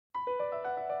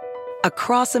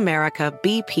Across America,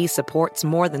 BP supports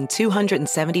more than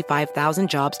 275,000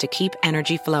 jobs to keep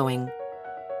energy flowing.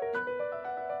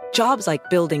 Jobs like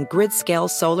building grid-scale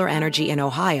solar energy in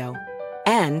Ohio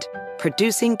and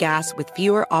producing gas with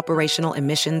fewer operational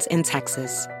emissions in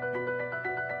Texas.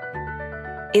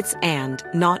 It's and,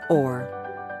 not or.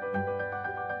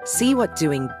 See what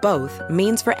doing both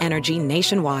means for energy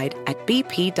nationwide at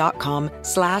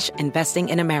bp.com/investing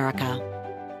in America.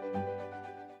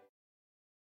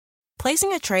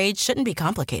 Placing a trade shouldn't be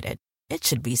complicated. It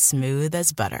should be smooth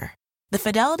as butter. The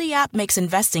Fidelity app makes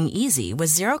investing easy with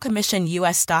zero commission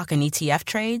U.S. stock and ETF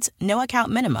trades, no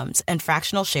account minimums, and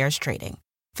fractional shares trading.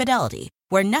 Fidelity,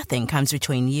 where nothing comes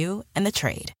between you and the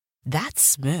trade. That's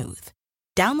smooth.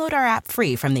 Download our app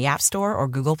free from the App Store or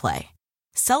Google Play.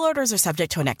 Sell orders are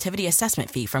subject to an activity assessment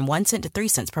fee from 1 cent to 3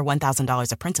 cents per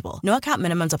 $1,000 of principal. No account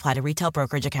minimums apply to retail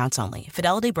brokerage accounts only.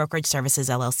 Fidelity Brokerage Services,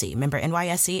 LLC. Member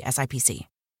NYSE, SIPC.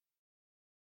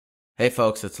 Hey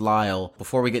folks, it's Lyle.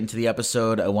 Before we get into the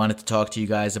episode, I wanted to talk to you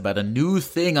guys about a new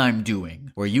thing I'm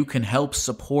doing where you can help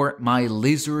support my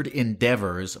lizard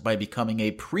endeavors by becoming a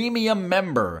premium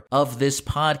member of this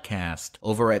podcast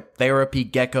over at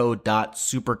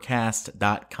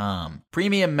therapygecko.supercast.com.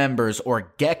 Premium members,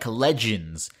 or Gek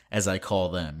Legends, as I call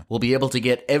them, will be able to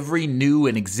get every new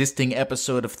and existing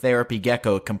episode of Therapy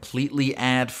Gecko completely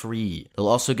ad-free. They'll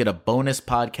also get a bonus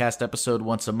podcast episode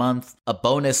once a month, a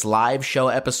bonus live show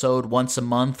episode once a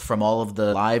month from all of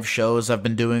the live shows I've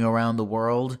been doing around the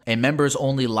world, a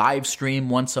members-only live stream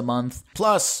once a month.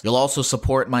 Plus, you'll also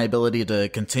support my ability to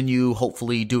continue,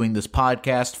 hopefully, doing this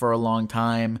podcast for a long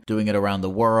time, doing it around the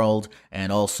world,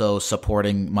 and also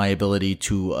supporting my ability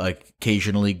to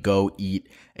occasionally go eat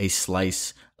a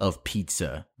slice of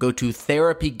pizza. Go to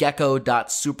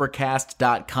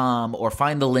therapygecko.supercast.com or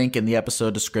find the link in the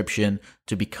episode description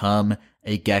to become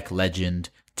a Gek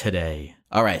Legend today.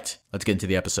 All right, let's get into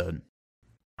the episode.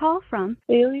 Call from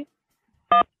Bailey.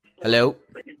 Hello?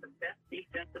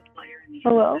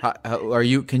 Hello? Hi, are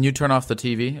you? Can you turn off the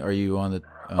TV? Are you on the...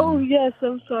 Oh, yes,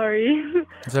 I'm sorry.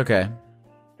 It's okay.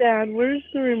 Dad, where's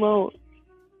the remote?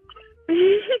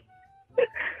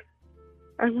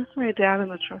 I'm with my dad in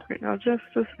the truck right now. Just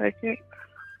a second.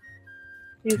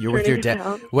 You're with your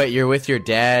dad? Wait, you're with your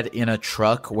dad in a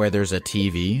truck where there's a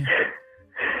TV?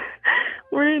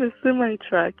 We're in a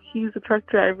semi-truck. He's a truck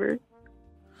driver.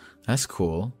 That's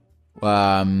cool.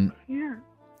 Yeah.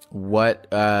 What?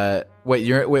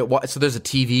 What? So there's a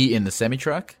TV in the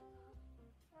semi-truck?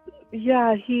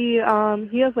 Yeah, he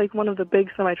has like one of the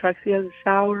big semi-trucks. He has a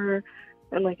shower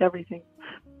and like everything.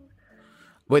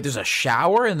 Wait, there's a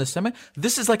shower in the semi?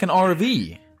 This is like an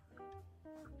RV.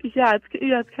 Yeah, it's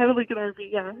kind of like an RV.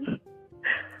 Yeah.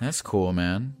 That's cool,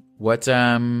 man. What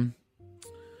are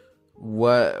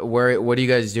you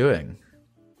guys doing?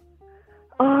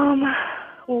 Well,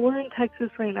 we're in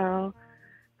Texas right now,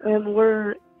 and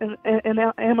we're in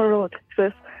Amarillo,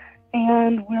 Texas,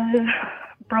 and we're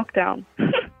broke down.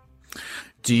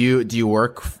 Do you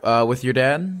work with your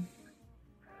dad?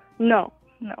 No.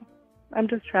 I'm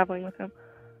just traveling with him.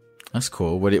 That's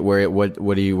cool. Where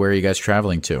are you guys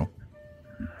traveling to?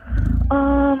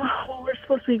 Well, we're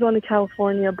supposed to be going to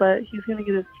California, but he's gonna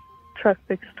get his truck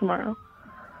fixed tomorrow.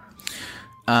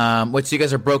 So you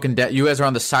guys are broken down? You guys are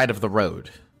on the side of the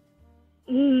road?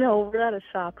 No, we're at a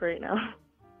shop right now.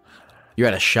 You're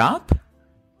at a shop?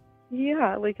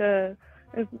 Yeah, they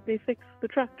fix the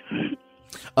truck.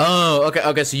 Oh,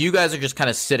 okay. So you guys are just kind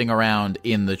of sitting around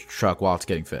in the truck while it's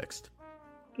getting fixed?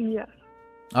 Yes.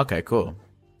 Okay, cool.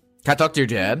 Can I talk to your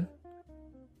dad?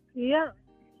 Yeah.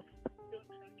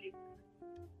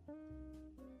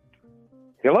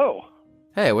 Hello.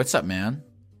 Hey, what's up, man?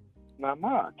 Not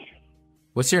much.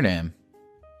 What's your name?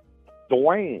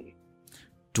 Dwayne.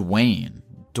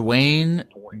 Dwayne,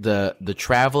 the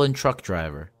traveling truck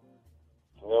driver.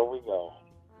 There we go.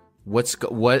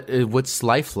 What's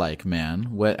life like,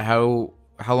 man? How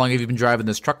long have you been driving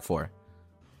this truck for?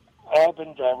 I've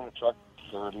been driving a truck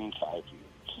 35 years.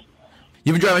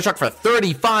 You've been driving a truck for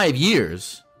 35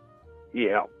 years?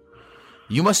 Yeah.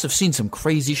 You must have seen some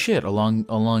crazy shit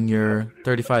along your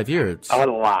 35 years. A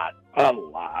lot.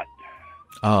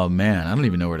 Oh, man. I don't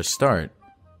even know where to start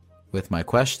with my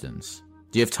questions.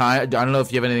 Do you have time? I don't know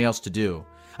if you have anything else to do.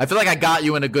 I feel like I got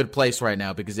you in a good place right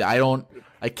now because I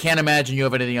can't imagine you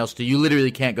have anything else to do. You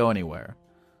literally can't go anywhere.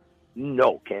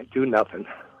 No, can't do nothing.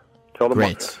 Till the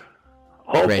Great.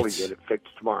 Hopefully get it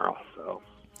fixed tomorrow. So.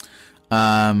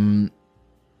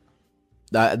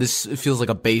 This feels like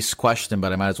a base question,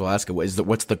 but I might as well ask it.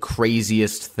 What's the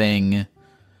craziest thing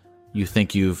you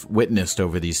think you've witnessed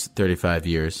over these 35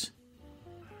 years?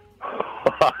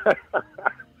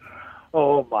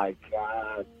 Oh, my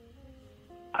God.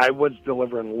 I was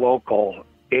delivering local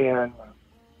in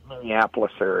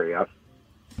Minneapolis area.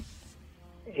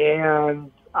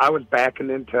 And I was backing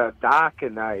into a dock,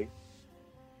 and I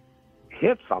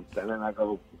hit something, and I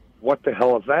go, what the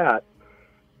hell is that?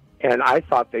 And I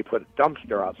thought they put a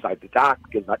dumpster outside the dock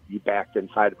because you backed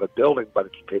inside of a building, but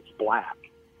it's pitch black.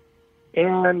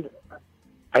 And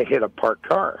I hit a parked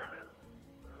car.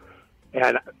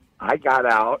 And I got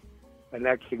out, and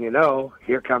next thing you know,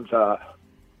 here comes a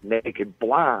naked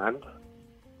blonde,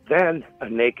 then a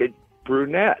naked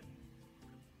brunette.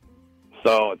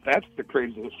 So that's the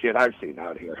craziest shit I've seen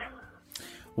out here.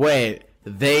 Wait,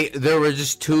 there were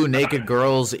just two naked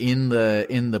girls in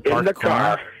the parked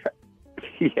car?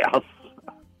 Yes.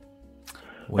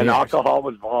 Weird. And alcohol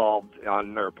was involved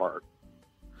on their part.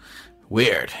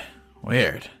 Weird.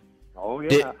 Oh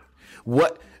yeah.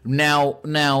 What now?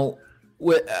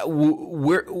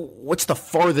 What's the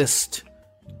farthest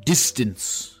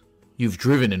distance you've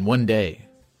driven in one day?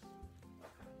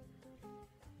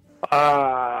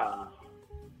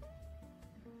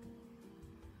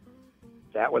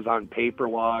 That was on paper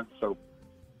log, so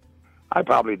I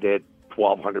probably did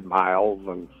 1,200 miles.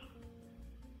 And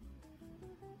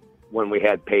when we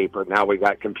had paper, now we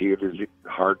got computers.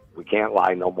 We can't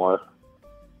lie no more.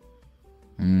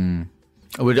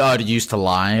 Did you used to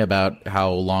lie about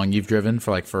how long you've driven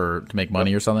to make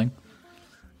money or something?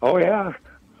 Oh yeah,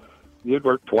 you'd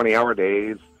work 20-hour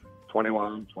days,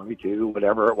 21, 22,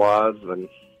 whatever it was, and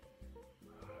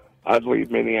I'd leave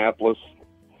Minneapolis,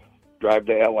 drive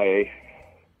to L.A.,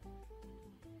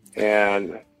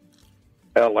 and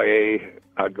L.A.,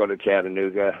 I'd go to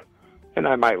Chattanooga, and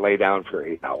I might lay down for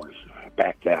 8 hours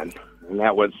back then. And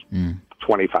that was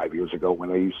 25 years ago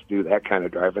when I used to do that kind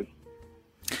of driving.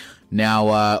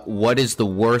 Now, what is the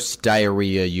worst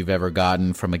diarrhea you've ever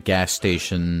gotten from a gas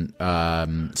station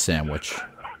sandwich?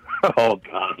 Oh,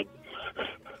 God.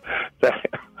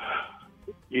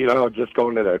 Just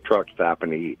going to the truck stop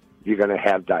and eat. You're going to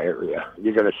have diarrhea.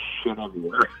 You're going to shit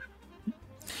everywhere.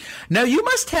 Now you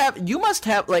must have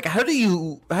how do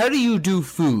you do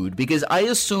food? Because I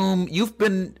assume you've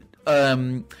been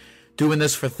doing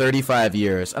this for 35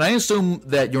 years, and I assume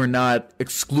that you're not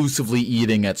exclusively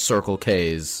eating at Circle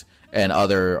K's and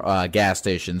other gas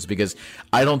stations, because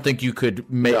I don't think you could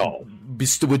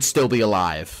would still be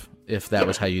alive if that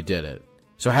was how you did it.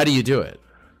 So how do you do it?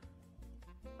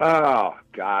 Oh,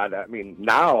 God. I mean,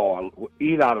 now I'll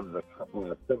eat out of the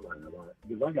similar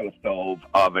because I got a stove,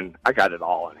 oven. I got it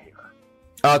all in here.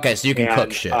 Okay, so you can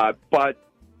cook shit. But,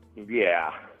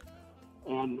 yeah.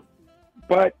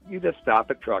 But you just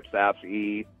stop at truck stops,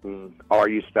 eat, or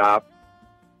you stop.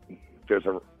 There's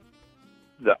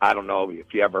I don't know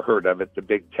if you ever heard of it, the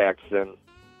Big Texan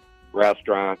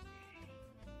restaurant.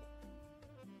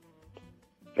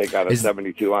 They got a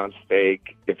 72-ounce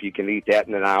steak. If you can eat that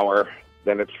in an hour,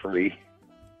 then it's free.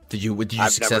 Did you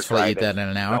successfully eat that in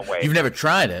an hour? No way. You've never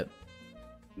tried it?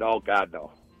 No, God,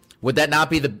 no. Would that not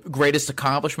be the greatest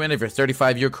accomplishment of your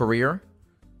 35-year career?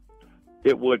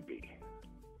 It would be.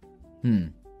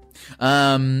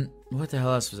 What the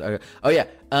hell else was I... Oh, yeah.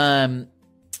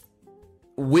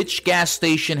 Which gas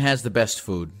station has the best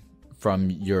food from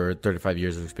your 35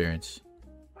 years of experience?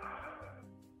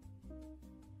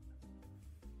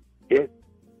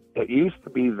 It used to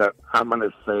be I'm going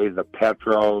to say the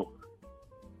Petro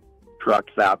truck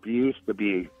stop used to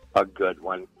be a good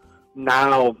one.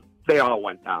 Now they all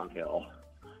went downhill.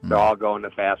 They're all going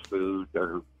to fast food.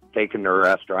 They're taking their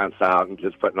restaurants out and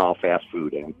just putting all fast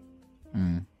food in.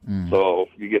 So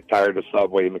you get tired of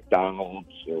Subway, McDonald's,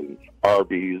 and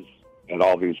Arby's, and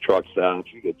all these truck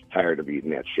stops. You get tired of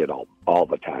eating that shit all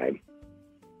the time.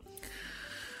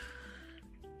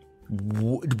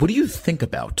 What do you think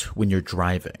about when you're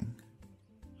driving?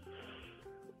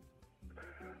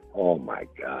 Oh, my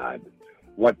God.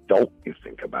 What don't you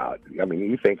think about? I mean,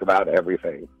 you think about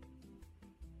everything.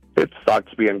 It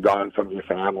sucks being gone from your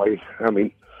family. I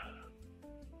mean,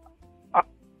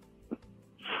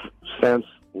 since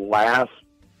last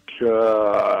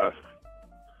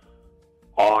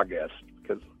August,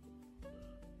 because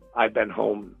I've been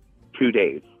home 2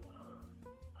 days.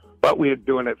 But we're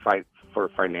doing it for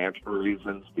financial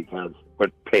reasons because we're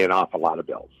paying off a lot of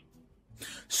bills.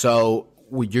 So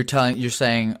you're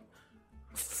saying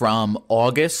from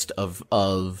August of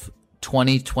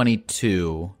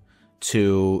 2022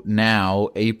 to now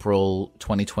April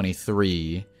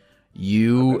 2023,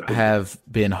 you have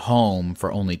been home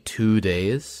for only 2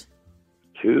 days?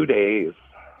 2 days.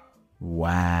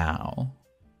 Wow.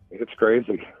 It's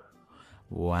crazy.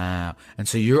 Wow. And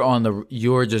so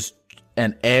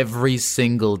and every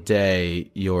single day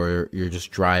you're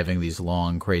just driving these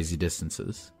long, crazy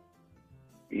distances.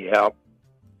 Yep.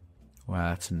 Wow,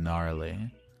 that's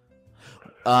gnarly.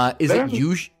 Is it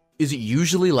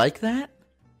usually like that?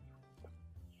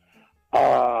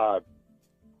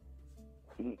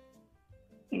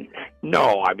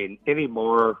 No, I mean,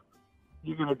 anymore,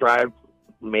 you're going to drive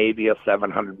maybe a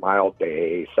 700-mile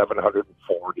day,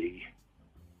 740.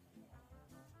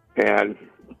 And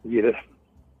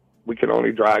we can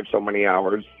only drive so many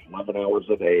hours, 11 hours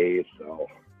a day. So,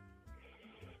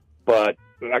 but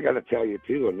I got to tell you,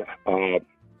 too,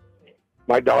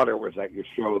 my daughter was at your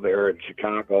show there in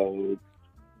Chicago.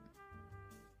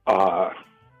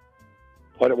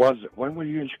 When were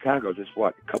you in Chicago? Just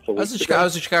what, a couple of weeks ago? I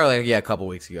was in Chicago, a couple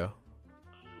weeks ago.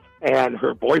 And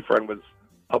her boyfriend was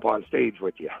up on stage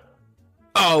with you.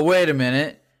 Oh, wait a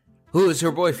minute. Who is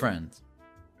her boyfriend?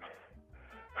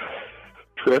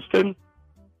 Tristan?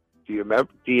 Do you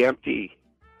remember DMT?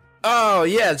 Oh,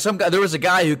 yeah. Some guy. There was a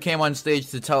guy who came on stage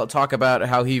to talk about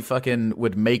how he fucking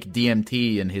would make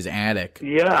DMT in his attic.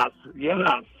 Yes.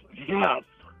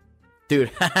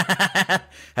 Dude,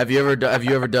 have you ever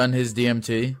done his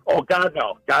DMT? Oh God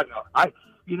no.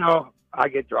 I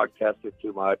get drug tested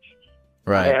too much.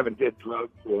 Right. I haven't did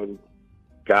drugs in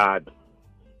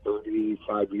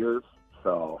 35 years.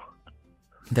 So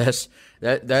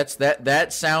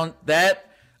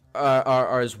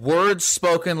are his words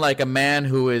spoken like a man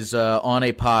who is on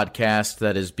a podcast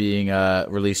that is being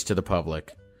released to the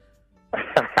public.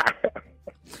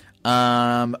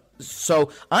 So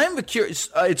I'm curious.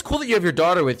 It's cool that you have your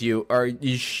daughter with you.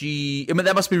 Is she? I mean,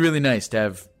 that must be really nice to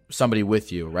have somebody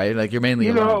with you, right? Like you're mainly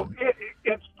alone.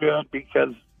 It's good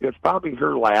because it's probably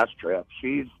her last trip.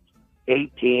 She's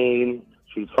 18.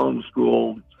 She's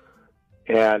homeschooled,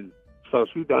 and so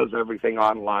she does everything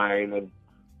online. And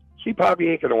she probably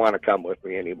ain't gonna want to come with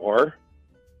me anymore.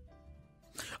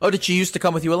 Oh, did she used to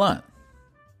come with you a lot?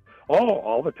 Oh,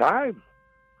 all the time.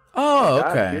 Oh,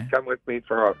 okay. She'd come with me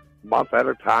for a month at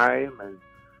a time, and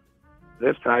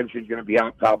this time she's going to be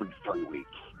out probably 3 weeks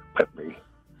with me.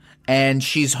 And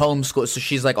she's homeschooled, so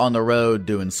she's like on the road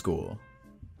doing school.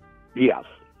 Yes.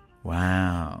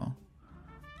 Wow.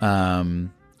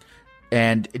 And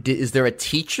is there a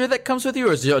teacher that comes with you,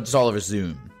 or is it just all over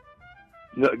Zoom?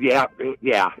 No, yeah.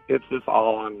 It's just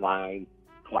all online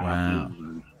classes.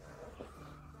 Wow.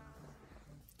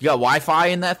 You got Wi-Fi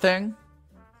in that thing?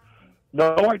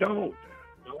 No, I don't.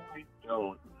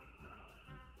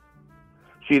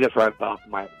 She just runs off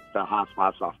the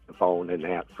hotspots off the phone and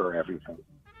that for everything.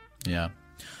 Yeah.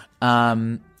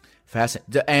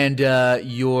 Fascinating. And are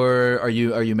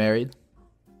you married?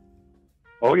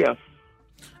 Oh yes.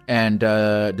 And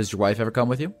does your wife ever come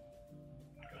with you?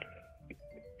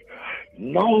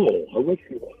 No, I wish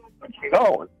she would. But she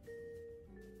don't.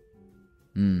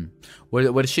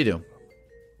 What does she do?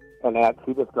 And that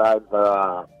she just drives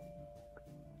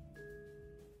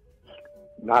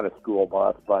not a school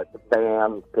bus, but the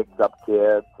van picks up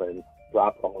kids and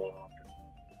drops them off.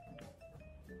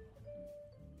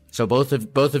 So both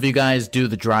of you guys do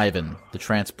the driving, the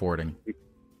transporting.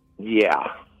 Yeah.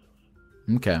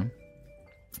 Okay.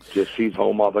 Just she's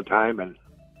home all the time, and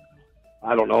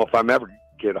I don't know if I'm ever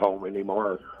get home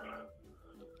anymore.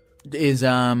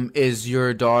 Is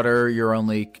your daughter your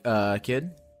only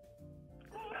kid?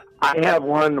 I have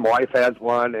one, my wife has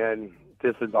one, and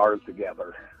this is ours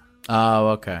together. Oh,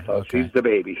 okay. So okay. She's the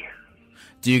baby.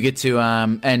 Do you get to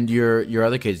and your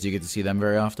other kids? Do you get to see them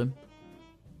very often?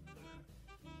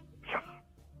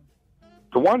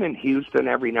 The one in Houston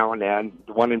every now and then.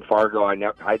 The one in Fargo, I'd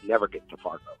never get to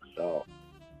Fargo. So.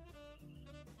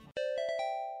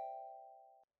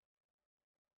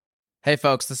 Hey,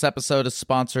 folks! This episode is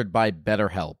sponsored by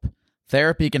BetterHelp.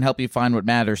 Therapy can help you find what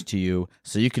matters to you,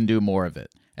 so you can do more of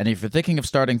it. And if you're thinking of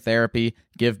starting therapy,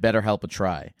 give BetterHelp a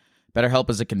try. BetterHelp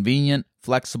is a convenient,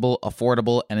 flexible,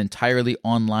 affordable, and entirely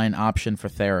online option for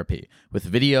therapy, with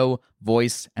video,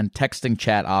 voice, and texting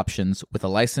chat options with a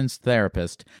licensed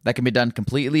therapist that can be done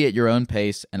completely at your own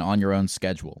pace and on your own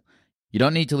schedule. You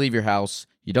don't need to leave your house.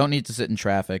 You don't need to sit in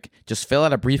traffic. Just fill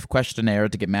out a brief questionnaire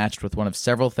to get matched with one of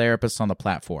several therapists on the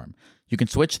platform. You can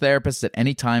switch therapists at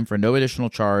any time for no additional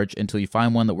charge until you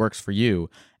find one that works for you,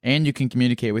 and you can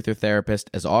communicate with your therapist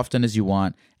as often as you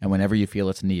want and whenever you feel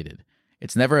it's needed.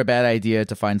 It's never a bad idea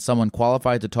to find someone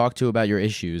qualified to talk to about your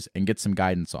issues and get some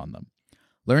guidance on them.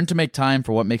 Learn to make time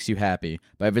for what makes you happy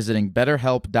by visiting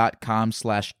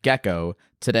betterhelp.com/gecko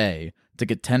today to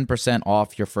get 10%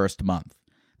 off your first month.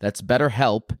 That's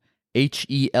BetterHelp,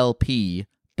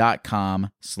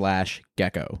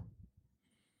 HELP.com/gecko.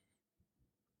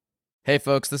 Hey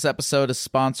folks, this episode is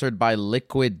sponsored by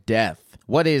Liquid Death.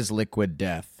 What is Liquid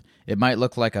Death? It might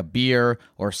look like a beer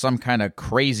or some kind of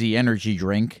crazy energy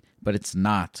drink, but it's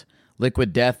not.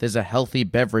 Liquid Death is a healthy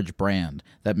beverage brand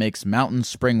that makes mountain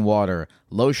spring water,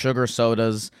 low-sugar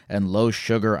sodas, and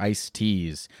low-sugar iced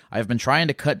teas. I've been trying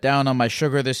to cut down on my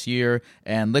sugar this year,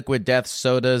 and Liquid Death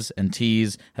sodas and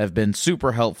teas have been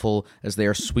super helpful as they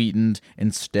are sweetened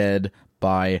instead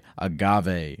by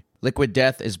agave. Liquid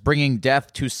Death is bringing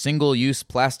death to single-use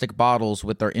plastic bottles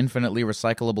with their infinitely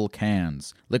recyclable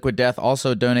cans. Liquid Death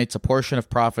also donates a portion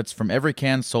of profits from every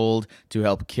can sold to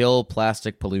help kill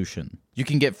plastic pollution. You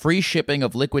can get free shipping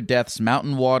of Liquid Death's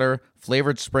mountain water,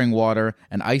 flavored spring water,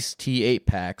 and iced tea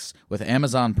 8-packs with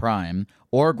Amazon Prime,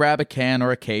 or grab a can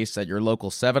or a case at your local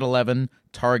 7-Eleven,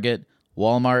 Target,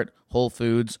 Walmart, Whole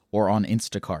Foods, or on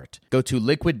Instacart. Go to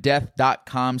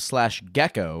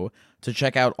liquiddeath.com/gecko to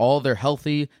check out all their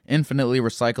healthy, infinitely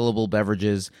recyclable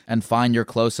beverages and find your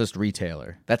closest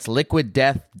retailer. That's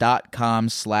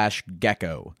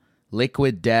liquiddeath.com/gecko.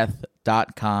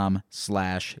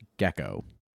 liquiddeath.com/gecko.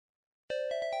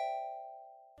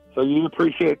 So you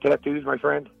appreciate tattoos, my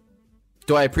friend?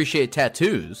 Do I appreciate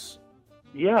tattoos?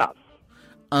 Yes.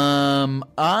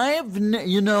 I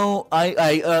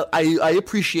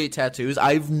appreciate tattoos.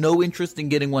 I've no interest in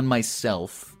getting one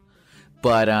myself,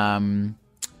 but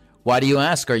why do you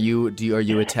ask? Are you a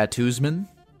tattoosman?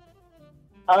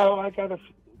 Oh, I got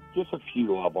just a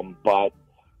few of them, but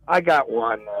I got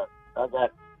one.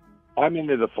 I'm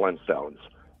into the Flintstones,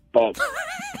 but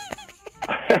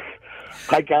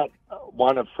I got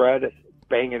one of Fred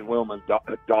banging Wilma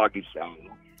doggy style.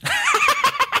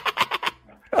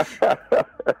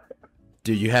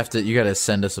 Dude, you gotta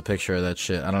send us a picture of that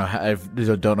shit. I don't know how, I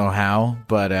don't know how,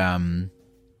 but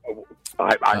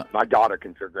my daughter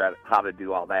can figure out how to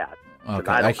do all that.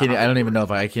 Okay, I don't even know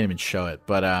if I can't even show it.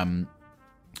 But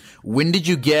when did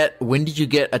you get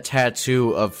a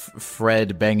tattoo of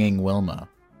Fred banging Wilma?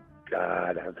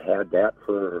 God, I've had that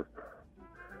for.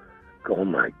 Oh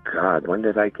my God, when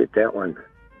did I get that one?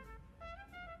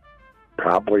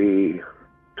 Probably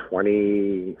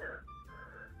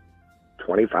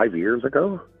 25 years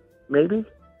ago, maybe.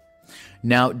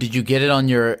 Now, did you get it on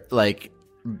your like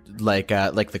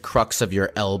the crux of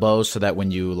your elbow, so that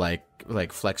when you like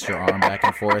flex your arm back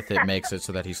and forth, it makes it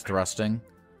so that he's thrusting?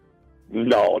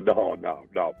 No.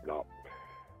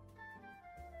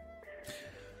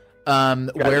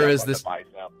 Where is this?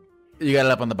 You got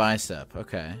it up on the bicep.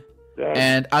 Okay. Yeah.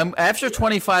 And after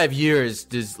 25 years,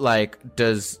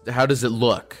 how does it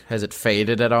look? Has it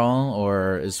faded at all,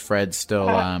 or is Fred still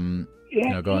going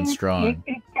strong?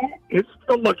 It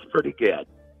still looks pretty good.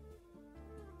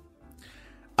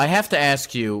 I have to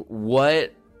ask you,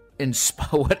 what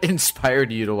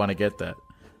inspired you to want to get that?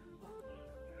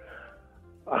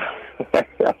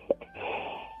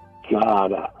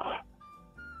 God,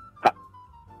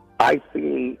 I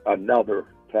seen another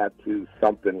tattoo,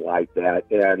 something like that,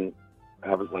 and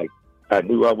I was like, I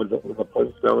knew I was into the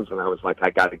Flintstones, and I was like,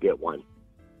 I got to get one.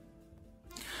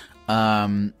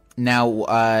 Now,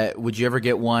 would you ever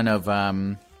get one of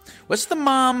what's the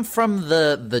mom from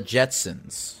the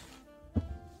Jetsons?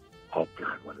 Oh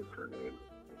God, what is her name?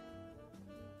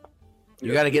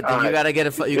 You gotta get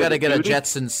a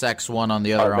Jetson sex one on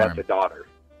the other arm. That's the daughter.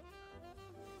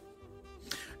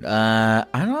 I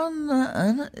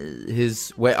don't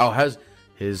his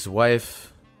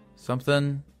wife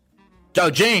something? Oh,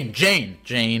 Jane,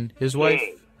 his wife.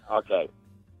 Okay.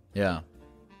 Yeah,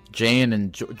 Jane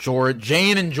and George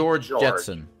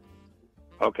Jetson.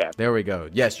 Okay. There we go.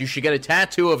 Yes, you should get a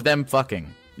tattoo of them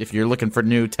fucking if you're looking for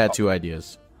new tattoo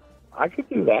ideas. I could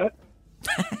do that.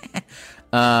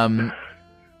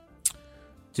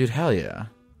 Dude, hell yeah.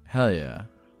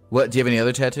 What? Do you have any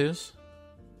other tattoos?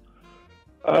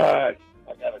 I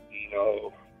got a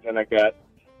Dino, and I got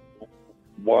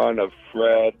one of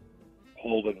Fred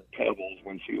holding Pebbles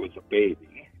when she was a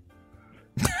baby.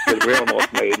 We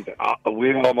almost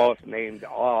named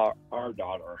our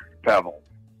daughter Pebble.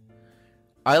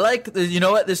 I like, you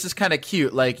know what? This is kind of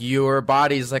cute. Like, your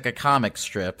body's like a comic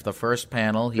strip. The first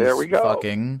panel, he's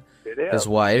fucking his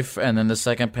wife, and then the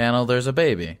second panel, there's a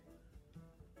baby.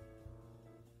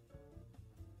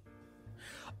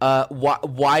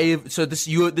 Why? So this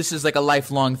is like a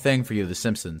lifelong thing for you, The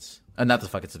Simpsons, not the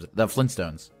fucking Simpsons, the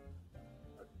Flintstones.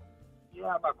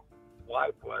 Yeah, my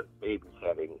wife was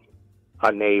babysitting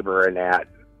a neighbor and that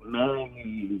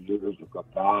many years ago.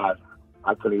 God,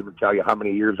 I couldn't even tell you how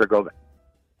many years ago.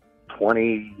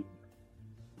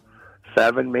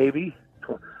 27, maybe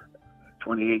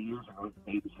 28 years ago,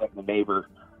 babysitting the neighbor,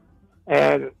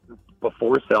 and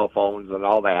before cell phones and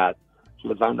all that, she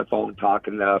was on the phone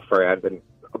talking to a friend and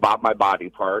about my body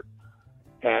part,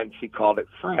 and she called it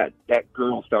Fred. That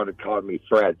girl started calling me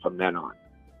Fred from then on.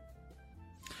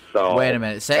 So wait a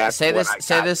minute. Say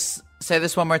this Say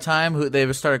this one more time. Who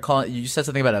they started calling? You said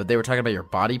something about it. They were talking about your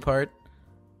body part.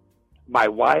 My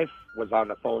wife was on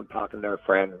the phone talking to her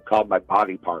friend and called my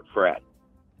body part Fred.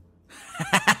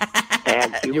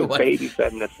 And she was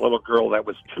babysitting this little girl that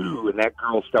was 2, and that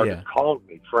girl started calling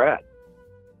me Fred.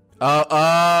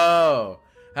 Oh.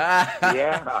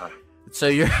 Yeah. So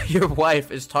your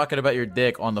wife is talking about your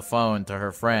dick on the phone to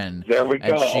her friend. There we go.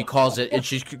 And she calls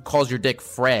your dick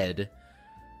Fred.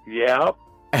 Yep.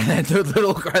 And then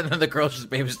the girl she's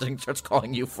babysitting starts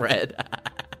calling you Fred.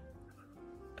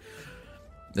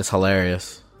 That's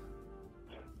hilarious.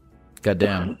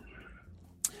 Goddamn.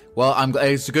 Well,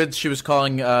 it's good she was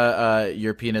calling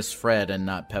your penis Fred and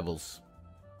not Pebbles.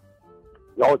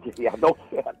 Oh, yeah, no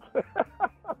shit.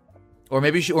 Or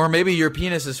maybe your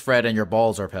penis is Fred and your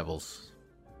balls are Pebbles.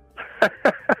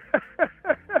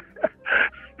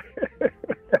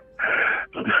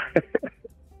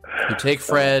 You take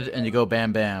Fred and you go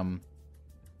bam bam.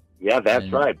 Yeah, that's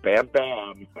right. Bam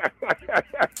bam.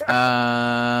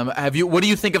 What do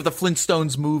you think of the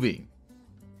Flintstones movie?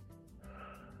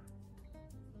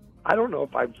 I don't know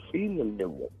if I've seen the new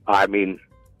one. I mean,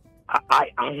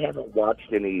 I haven't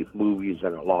watched any movies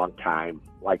in a long time,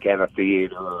 like at a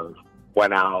theater or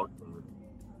went out.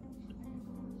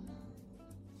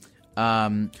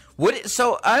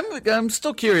 So I'm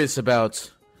still curious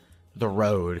about the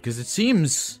road, because it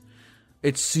seems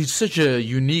it's such a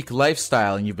unique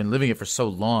lifestyle and you've been living it for so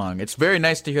long. It's very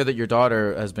nice to hear that your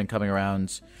daughter has been coming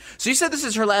around. So you said this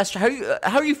is her last. How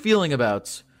are you feeling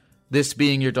about this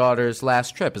being your daughter's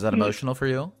last trip? Is that emotional for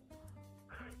you?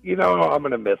 You know, I'm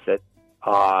going to miss it.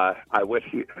 I wish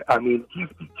just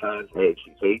because, hey,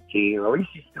 she's 18, or at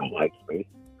least she still likes me.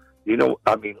 You know,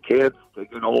 I mean, kids, they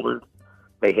get older,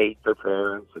 they hate their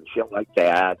parents and shit like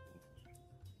that.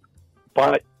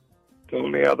 But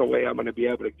going the other way, I'm going to be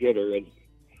able to get her. And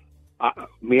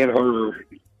me and her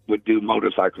would do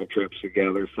motorcycle trips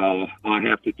together, so I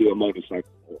have to do a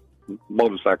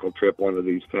motorcycle trip one of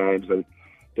these times, and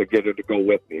to get her to go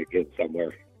with me again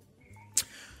somewhere.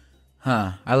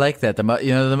 Huh? I like that.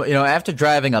 After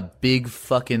driving a big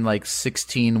fucking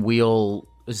 16-wheel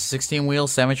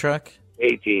semi-truck.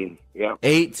 18. Yeah.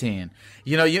 18.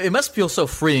 It must feel so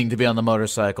freeing to be on the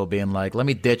motorcycle, being like, let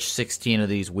me ditch 16 of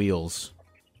these wheels.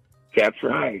 That's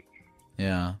right.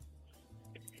 Yeah.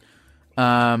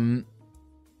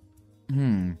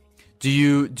 Do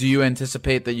you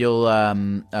anticipate that you'll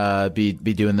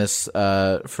be doing this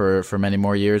for many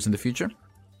more years in the future?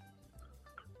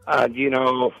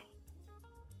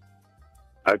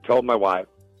 I told my wife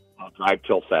I'll drive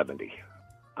till 70.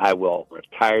 I will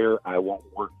retire. I won't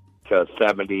work to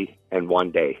 70 in one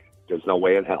day. There's no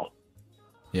way in hell.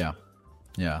 Yeah.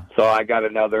 Yeah. So I got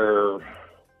another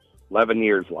 11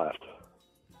 years left.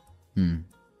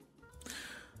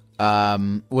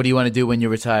 What do you want to do when you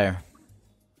retire?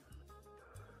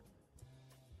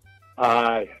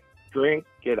 Drink,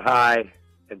 get high,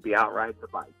 and be out riding the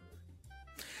bike.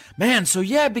 Man, so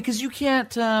yeah, because you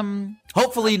can't.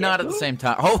 Hopefully not at the same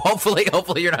time. Hopefully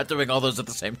you're not doing all those at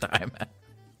the same time.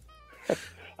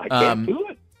 I can't do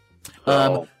it.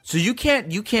 So you can't.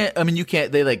 I mean, you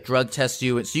can't. They drug test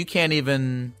you, so you can't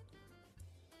even.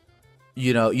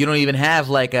 You don't even have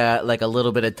a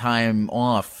little bit of time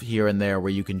off here and there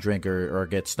where you can drink or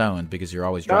get stoned because you're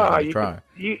always driving the car.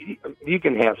 You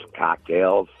can have some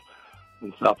cocktails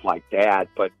and stuff like that,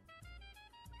 but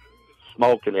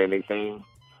smoking anything.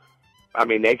 I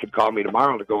mean, they could call me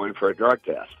tomorrow to go in for a drug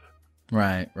test.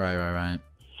 Right.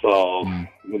 So,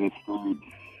 it's food.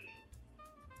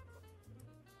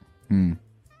 You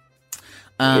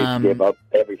give up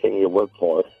everything you work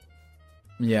for.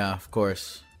 Yeah, of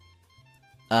course.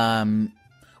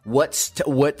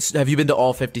 What's have you been to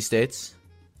all 50 states?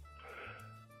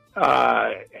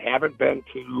 Haven't been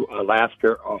to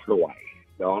Alaska or Hawaii.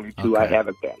 The only two I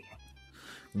haven't been.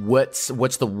 What's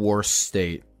the worst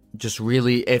state? Just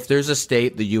really, if there's a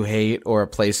state that you hate or a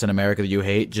place in America that you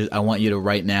hate, I want you to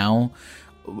right now,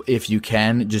 if you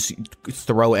can, just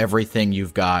throw everything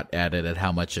you've got at it at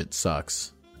how much it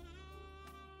sucks.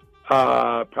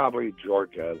 Probably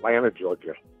Georgia, Atlanta,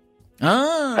 Georgia.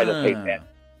 I just hate that.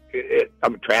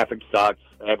 Traffic sucks.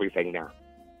 Everything now.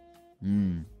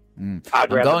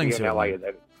 I'd rather be in LA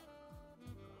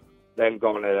than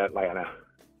going to Atlanta.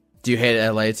 Do you hate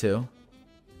LA too?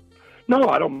 No,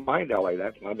 I don't mind LA.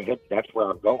 That's where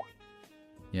I'm going.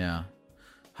 Yeah.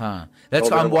 Huh. That's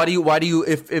why do you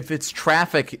if it's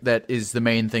traffic that is the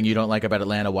main thing you don't like about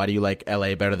Atlanta, why do you like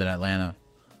LA better than Atlanta?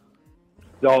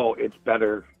 No, it's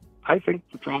better. I think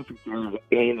the traffic there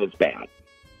ain't as bad.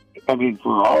 I mean,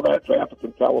 for all that traffic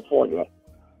in California,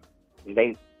 it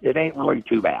ain't really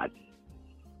too bad.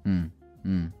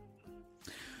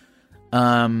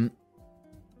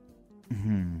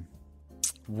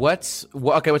 What's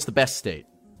the best state?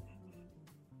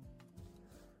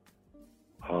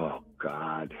 Oh,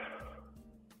 God.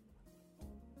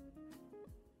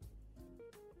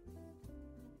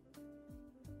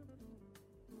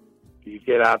 You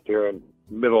get out there in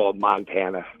the middle of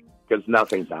Montana because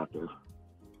nothing's out there.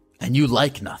 And you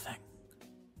like nothing.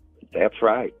 That's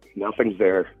right. Nothing's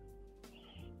there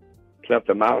except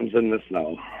the mountains and the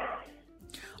snow.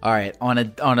 All right, on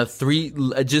a three,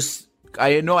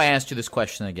 I know I asked you this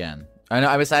question again. I know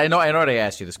I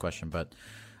asked you this question, but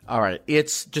all right,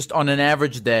 it's just on an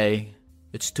average day.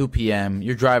 It's 2 p.m.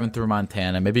 You're driving through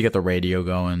Montana. Maybe you got the radio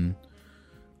going.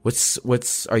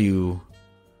 What are you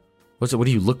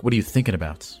thinking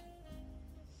about?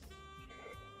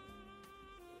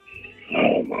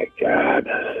 Oh my God.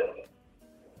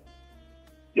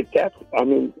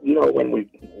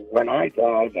 When I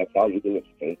drive, that's all you do is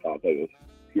think all day.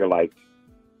 You're like,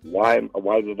 why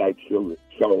did I choose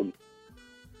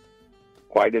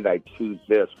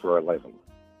this for a living?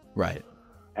 Right.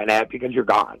 And that's because you're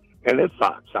gone. And it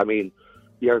sucks. I mean,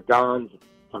 you're gone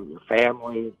from your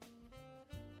family,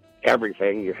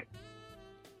 everything.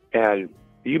 And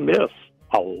you miss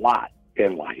a lot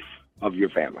in life of your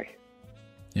family.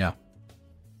 Yeah.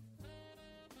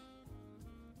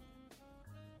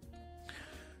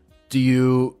 Do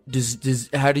you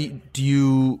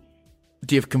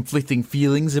have conflicting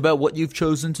feelings about what you've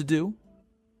chosen to do?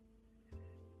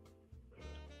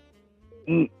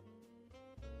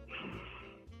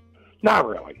 Not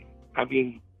really. I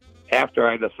mean, after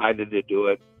I decided to do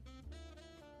it,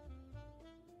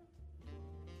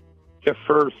 the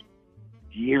first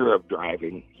year of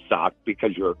driving sucked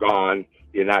because you're gone.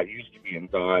 You're not used to being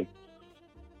gone.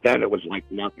 Then it was like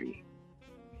nothing.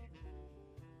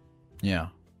 Yeah.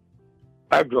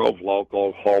 I drove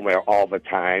local, home all the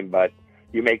time, but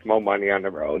you make more money on the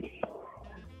road.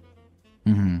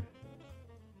 Mm-hmm.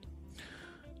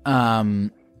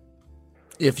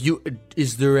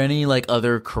 Is there any like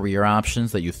other career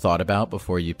options that you thought about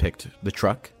before you picked the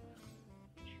truck?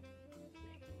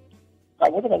 I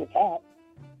would have been a cop.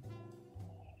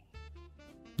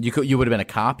 You would have been a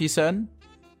cop, you said?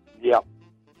 Yep.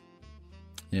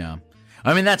 Yeah.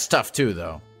 I mean, that's tough too,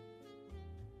 though.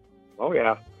 Oh,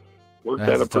 yeah. Worked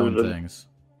That's at a prison. things.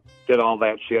 Did all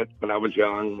that shit when I was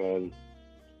young, and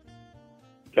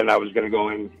then I was going to go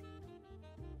in.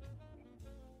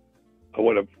 I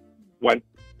would have went,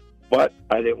 but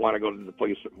I didn't want to go to the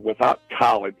police. Without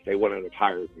college, they wouldn't have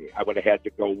hired me. I would have had to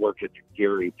go work at the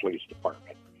Gary Police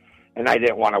Department, and I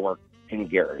didn't want to work in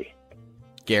Gary.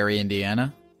 Gary,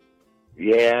 Indiana?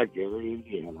 Yeah, Gary,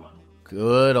 Indiana.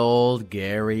 Good old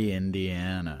Gary,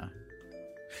 Indiana.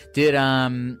 Did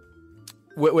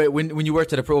when you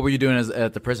worked at what were you doing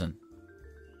at the prison?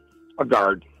 A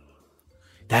guard.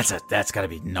 That's got to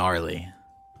be gnarly.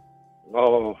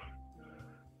 Oh,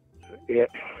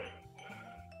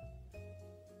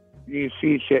 you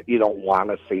see shit you don't want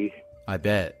to see. I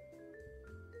bet.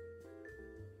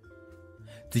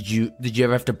 Did you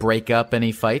ever have to break up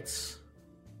any fights?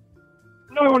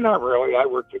 No, not really. I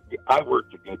worked a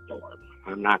good dorm.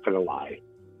 I'm not going to lie.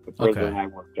 The prison I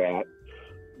worked at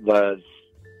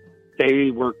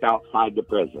they worked outside the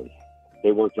prison.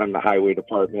 They worked on the highway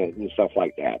department and stuff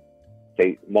like that.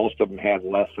 Most of them had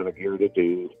less than a year to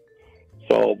do,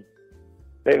 so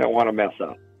they don't want to mess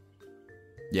up.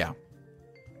 Yeah.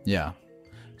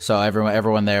 So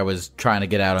everyone there was trying to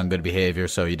get out on good behavior,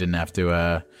 so you didn't have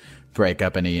to break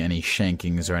up any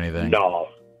shankings or anything. No.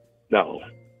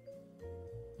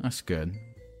 That's good.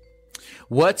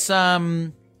 What's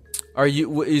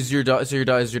is your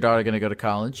daughter going to go to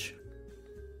college?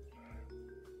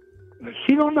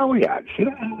 She don't know yet. She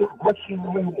don't know what she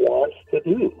really wants to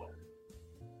do.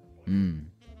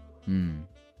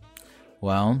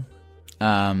 Well,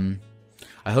 I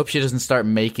hope she doesn't start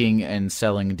making and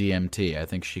selling DMT. I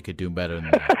think she could do better than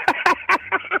that.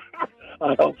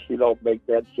 I hope she don't make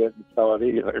that shit and sell it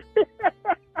either.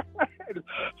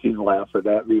 She's laughing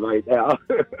at me right now.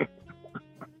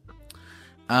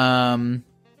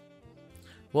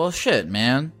 Well, shit,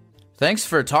 man. Thanks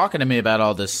for talking to me about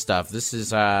all this stuff. This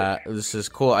is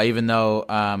cool. Even though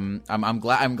I'm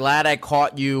glad I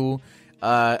caught you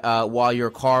while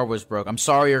your car was broke. I'm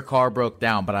sorry your car broke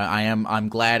down, but I'm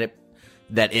glad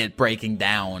that it breaking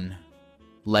down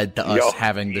led to us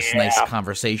having this nice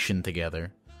conversation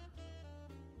together.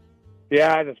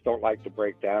 Yeah, I just don't like to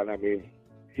break down. I mean,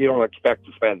 you don't expect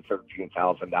to spend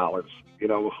 $13,000. You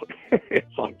know,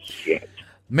 it's like shit.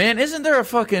 Man, isn't there a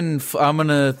fucking... I'm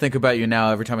gonna think about you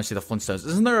now every time I see the Flintstones.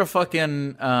 Isn't there a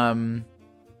fucking...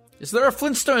 Is there a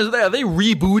Flintstones? Are they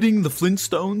rebooting the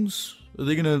Flintstones? Are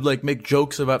they gonna like make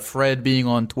jokes about Fred being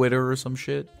on Twitter or some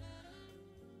shit?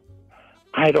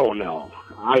 I don't know.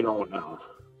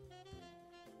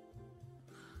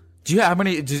 Do you have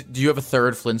do you have a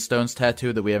third Flintstones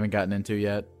tattoo that we haven't gotten into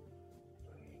yet?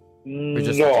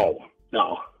 No.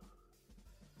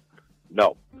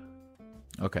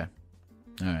 Okay.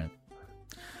 All right.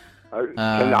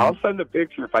 I'll send a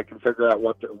picture if I can figure out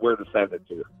where to send it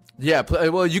to. Yeah.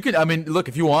 Well, you can. I mean, look,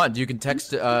 if you want, you can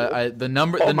text the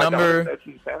number. Oh, the my number. daughter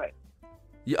said she sent it.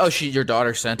 Oh, your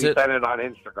daughter sent it. She sent it on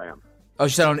Instagram. Oh,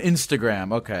 she sent it on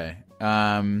Instagram. Okay.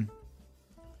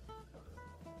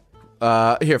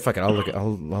 Here, fuck it. I'll look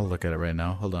at it right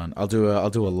now. Hold on. I'll do a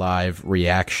live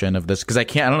reaction of this because I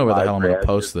don't know where the hell I'm gonna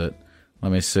post it.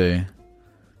 Let me see.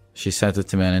 She sent it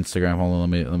to me on Instagram. Hold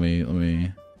on. Let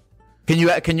me.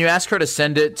 Can you ask her to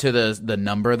send it to the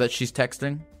number that she's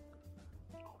texting?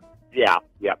 Yeah.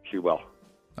 Yep. She will.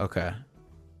 Okay.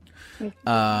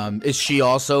 Is she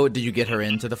also? Did you get her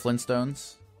into the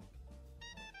Flintstones?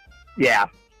 Yeah.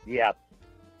 Yeah.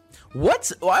 By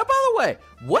the way,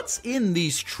 what's in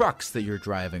these trucks that you're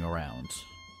driving around?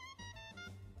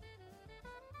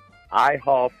 I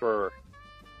haul for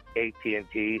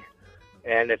AT&T,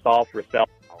 and it's all for cell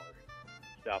tower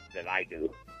stuff that I do.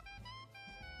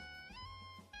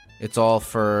 It's all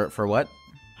for what?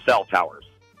 Cell towers.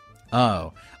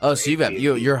 Oh, so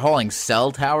you're hauling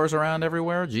cell towers around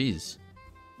everywhere? Jeez.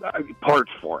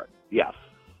 Parts for it. Yes.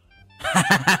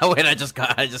 Wait, I just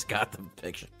got the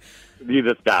picture. You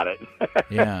just got it.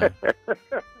 Yeah.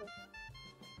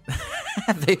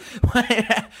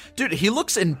 Dude, he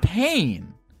looks in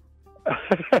pain.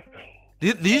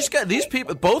 These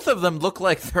people, both of them look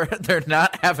like they're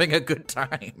not having a good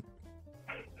time.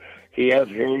 He has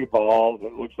hairy balls.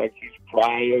 It looks like he's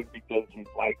crying because he's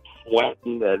like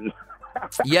sweating and.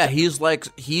 Yeah, he's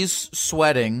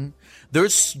sweating.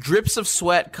 There's drips of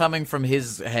sweat coming from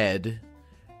his head.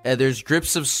 There's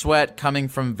drips of sweat coming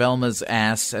from Velma's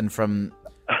ass and from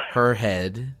her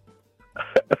head.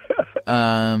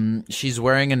 She's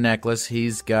wearing a necklace.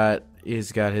 He's got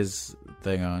his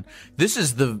thing on. This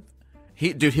is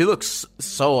he looks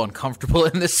so uncomfortable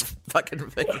in this fucking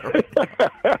video right now.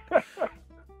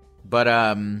 But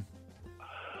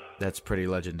that's pretty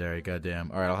legendary. Goddamn.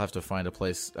 All right, I'll have to find a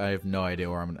place. I have no idea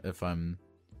where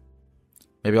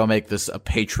maybe I'll make this a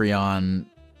Patreon.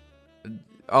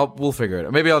 We'll figure it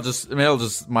out. Maybe I'll just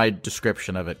my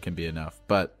description of it can be enough.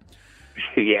 But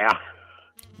yeah.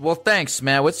 Well, thanks,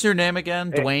 man. What's your name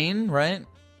again? Dwayne, right?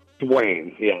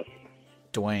 Dwayne, yes.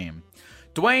 Dwayne,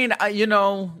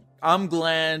 I'm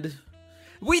glad.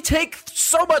 We take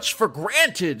so much for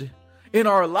granted in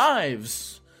our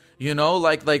lives.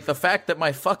 Like the fact that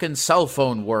my fucking cell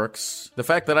phone works, the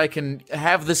fact that I can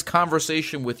have this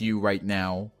conversation with you right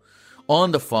now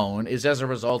on the phone is as a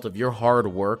result of your hard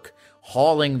work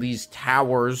hauling these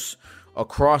towers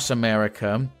across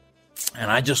America.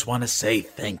 And I just want to say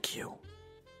thank you.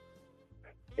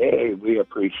 Hey, we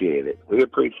appreciate it. We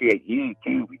appreciate you,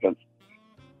 too, because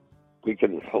we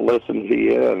can listen to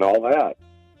you and all that.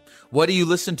 What do you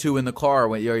listen to in the car?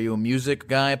 Are you a music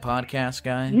guy, podcast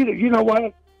guy? You know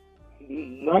what?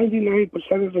 99%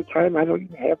 of the time, I don't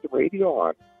even have the radio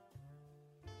on.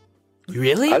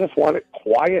 Really? I just want it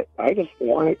quiet.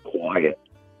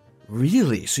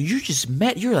 Really? So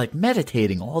you're like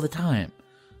meditating all the time?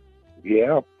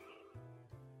 Yeah.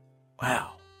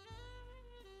 Wow.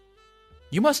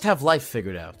 You must have life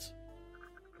figured out.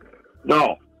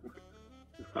 No.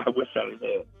 I wish I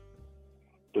did.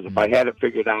 Because if I had it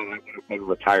figured out, I would have been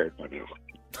retired by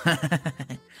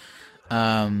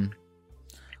now.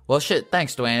 Well, shit.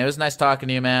 Thanks, Dwayne. It was nice talking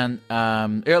to you, man.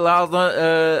 Here, why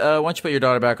don't you put your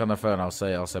daughter back on the phone? I'll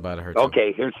say bye to her, too.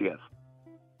 Okay, here she is.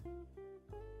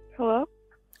 Hello?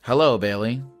 Hello,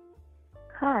 Bailey.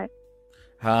 Hi.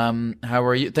 How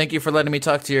are you? Thank you for letting me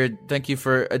talk to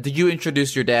did you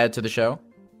introduce your dad to the show?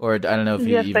 Or I don't know if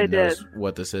he even knows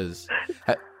what this is.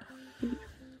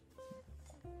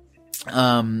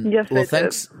 Yes, well,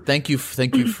 thanks. Thank you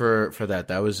for that.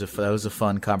 That was a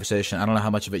fun conversation. I don't know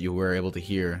how much of it you were able to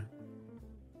hear.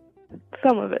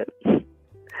 Some of it.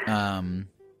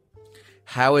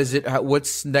 How is it?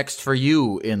 What's next for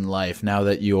you in life now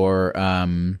that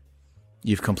you've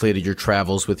completed your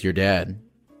travels with your dad?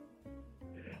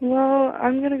 Well,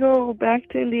 I'm gonna go back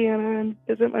to Indiana and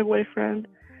visit my boyfriend,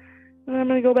 and I'm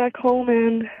gonna go back home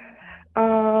and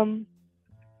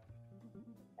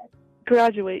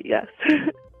graduate. Yes.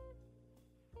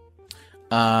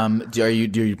 Are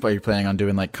you planning on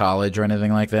doing like college or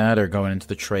anything like that, or going into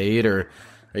the trade, or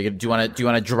do you want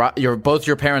to drive? Both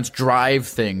your parents drive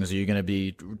things. Are you gonna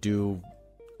do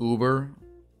Uber?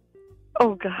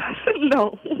 Oh gosh,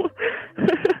 no.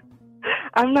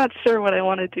 I'm not sure what I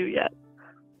want to do yet.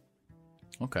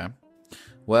 Okay.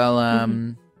 Well,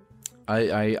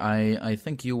 I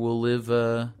think you will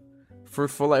live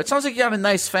fruitful life. It sounds like you have a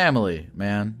nice family,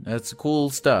 man. That's cool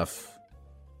stuff.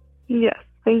 Yes,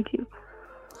 thank you.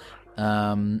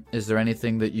 Is there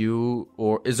anything that you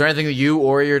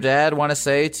or your dad want to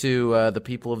say to the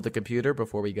people of the computer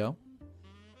before we go?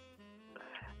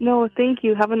 No, thank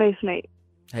you. Have a nice night.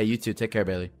 Hey, you too. Take care,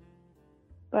 Bailey.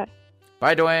 Bye.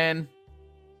 Bye, Dwayne.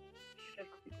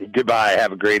 Goodbye.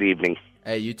 Have a great evening.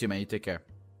 Hey, you too, man. You take care.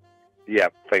 Yeah,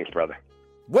 thanks, brother.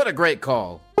 What a great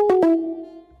call.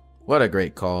 What a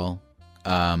great call.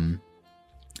 Thank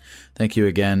you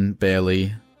again,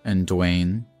 Bailey and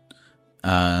Dwayne,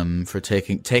 for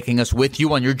taking us with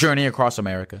you on your journey across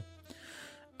America.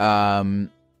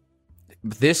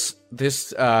 This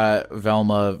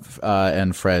Velma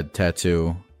and Fred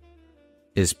tattoo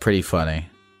is pretty funny.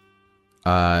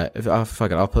 Fuck it,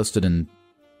 I'll post it in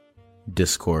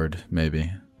Discord,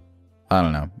 maybe. I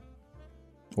don't know.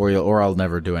 Or I'll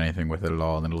never do anything with it at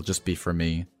all, and it'll just be for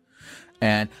me.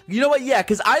 And you know what? Yeah,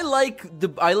 because I like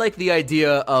the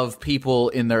idea of people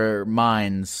in their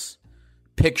minds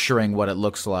picturing what it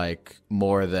looks like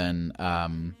more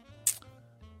than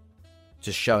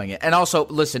just showing it. And also,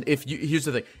 listen, here's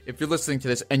the thing: if you're listening to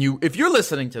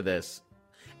this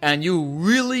and you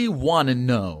really want to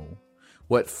know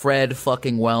what Fred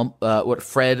fucking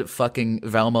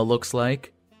Velma looks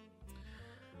like,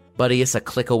 buddy, it's a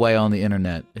click away on the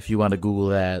internet. If you want to Google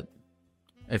that,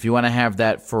 if you want to have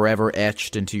that forever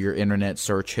etched into your internet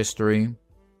search history,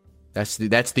 that's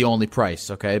the only price,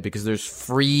 okay? Because there's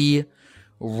free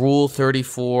Rule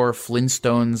 34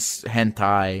 Flintstones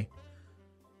hentai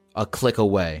a click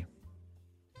away.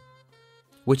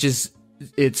 Which is,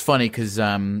 it's funny because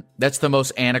that's the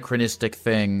most anachronistic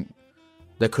thing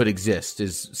that could exist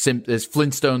is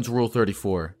Flintstones Rule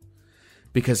 34,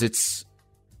 because it's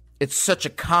such a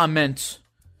comment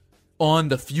on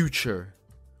the future,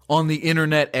 on the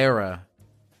internet era,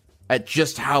 at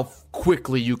just how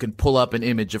quickly you can pull up an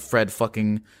image of Fred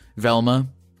fucking Velma,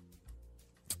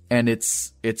 and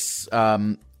it's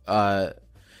that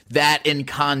in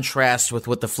contrast with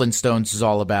what the Flintstones is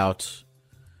all about,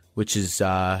 which is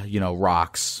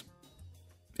rocks.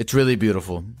 It's really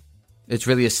beautiful. It's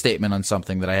really a statement on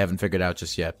something that I haven't figured out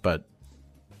just yet, but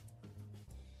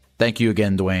thank you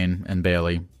again, Dwayne and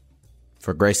Bailey,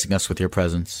 for gracing us with your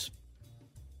presence.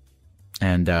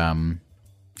 And,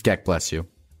 Geck bless you.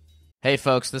 Hey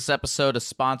folks, this episode is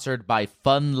sponsored by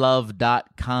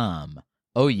funlove.com.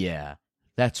 Oh yeah,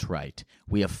 that's right.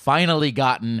 We have finally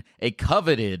gotten a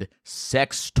coveted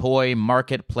sex toy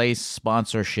marketplace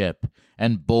sponsorship.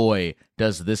 And boy,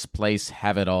 does this place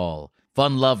have it all.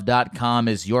 Funlove.com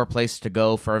is your place to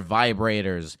go for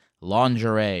vibrators,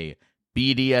 lingerie,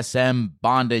 BDSM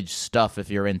bondage stuff if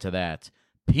you're into that,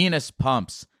 penis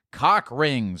pumps, cock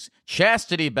rings,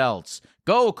 chastity belts.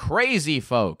 Go crazy,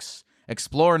 folks.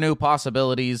 Explore new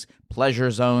possibilities, pleasure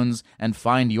zones, and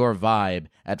find your vibe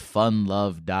at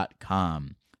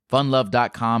funlove.com.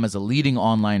 Funlove.com is a leading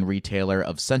online retailer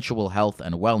of sensual health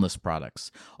and wellness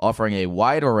products, offering a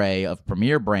wide array of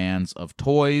premier brands of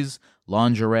toys,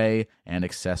 lingerie, and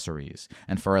accessories.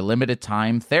 And for a limited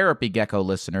time, Therapy Gecko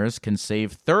listeners can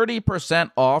save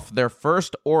 30% off their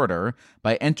first order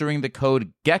by entering the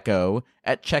code GECKO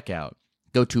at checkout.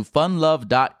 Go to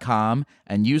funlove.com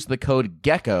and use the code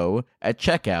GECKO at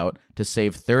checkout to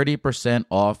save 30%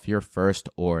 off your first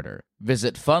order.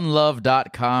 Visit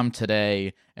funlove.com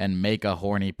today and make a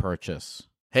horny purchase.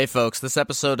 Hey folks, this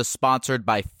episode is sponsored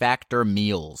by Factor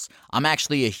Meals. I'm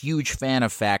actually a huge fan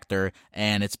of Factor,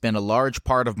 and it's been a large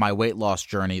part of my weight loss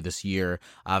journey this year.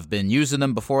 I've been using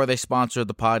them before they sponsored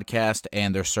the podcast,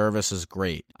 and their service is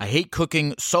great. I hate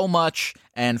cooking so much,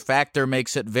 and Factor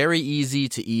makes it very easy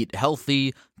to eat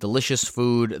healthy, delicious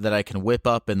food that I can whip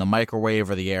up in the microwave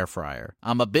or the air fryer.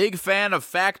 I'm a big fan of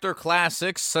Factor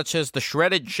classics such as the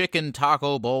shredded chicken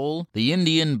taco bowl, the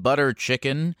Indian butter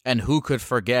chicken, and who could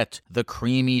forget the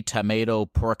creamy tomato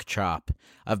pork chop.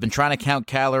 I've been trying to count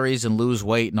calories and lose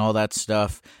weight and all that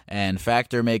stuff, and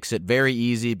Factor makes it very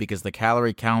easy because the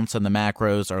calorie counts and the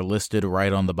macros are listed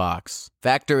right on the box.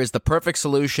 Factor is the perfect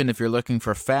solution if you're looking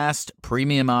for fast,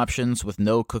 premium options with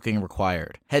no cooking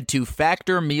required. Head to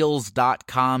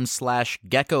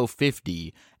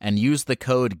factormeals.com/gecko50 and use the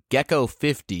code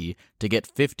GECKO50 to get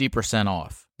 50%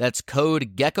 off. That's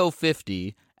code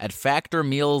GECKO50 at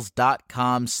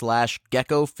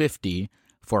factormeals.com/gecko50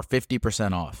 for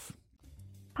 50% off.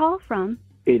 Call from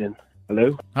Aiden.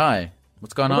 Hello? Hi.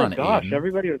 What's going on, Oh my gosh, Aiden?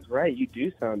 everybody was right. You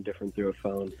do sound different through a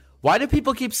phone. Why do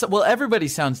people keep... Well, everybody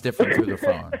sounds different through the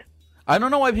phone. I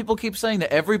don't know why people keep saying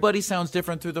that. Everybody sounds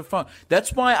different through the phone.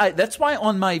 That's why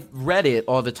on my Reddit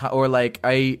all the time, or like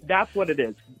That's what it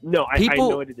is. No, I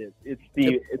know what it is. It's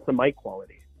the mic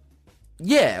quality.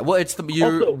 Yeah, well, it's the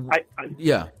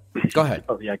yeah. Go ahead.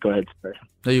 Oh yeah, go ahead. Sorry.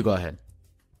 No, you go ahead.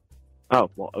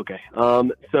 Oh well, okay.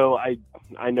 So I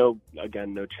know,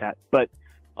 again, no chat, but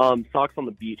Socks on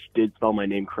the Beach did spell my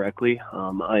name correctly.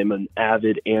 I'm an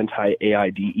avid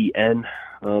anti-AIDEN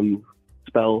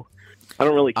spell. I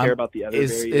don't really care about the other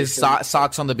variations.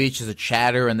 Socks on the Beach is a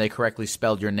chatter, and they correctly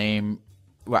spelled your name.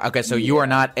 Well, okay, so you are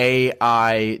not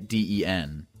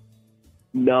AIDEN.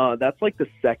 No, that's like the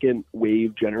second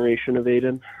wave generation of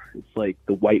Aiden. It's like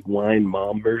the white wine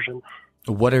mom version.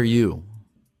 What are you?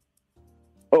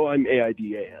 Oh, I'm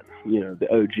AIDAN. You know,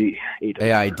 the OG Aiden.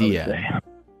 AIDAN.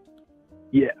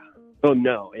 Yeah. Oh,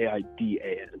 no,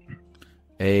 AIDAN.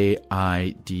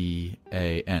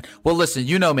 AIDAN. Well, listen,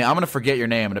 you know me. I'm going to forget your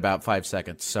name in about 5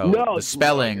 seconds. So the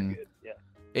spelling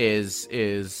is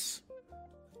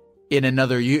in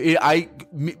another. How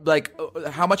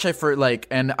much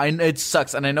and it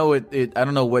sucks, and I know it. I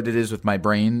don't know what it is with my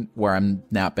brain where I'm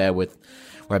not bad with,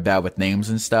 names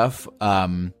and stuff.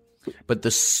 But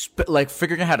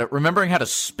figuring out remembering how to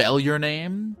spell your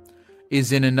name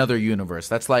is in another universe.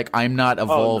 That's like I'm not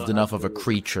evolved enough of a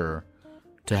creature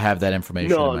to have that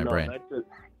information in my brain.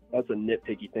 That's a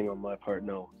nitpicky thing on my part.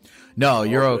 No,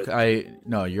 you're okay.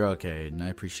 You're okay, and I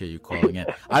appreciate you calling in.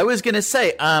 I was gonna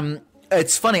say,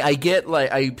 it's funny. I get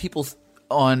people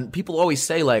always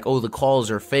say like, oh, the calls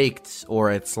are faked,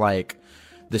 or it's like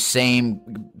the same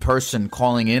person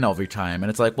calling in every time, and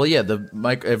it's like, well, yeah,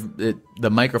 the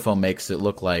microphone makes it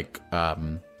look like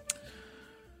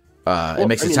it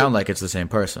makes it sound like it's the same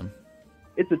person.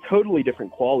 It's a totally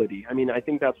different quality. I mean, I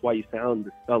think that's why you sound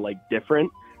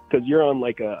different, because you're on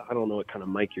I don't know what kind of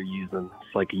mic you're using.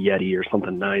 It's like a Yeti or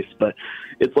something nice, but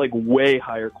it's like way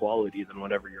higher quality than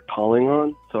whatever you're calling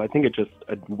on. So I think it's just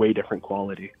a way different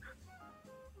quality.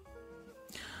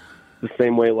 The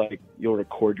same way you'll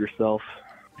record yourself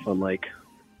on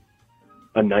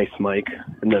a nice mic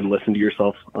and then listen to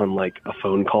yourself on a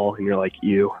phone call and you're like,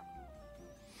 ew.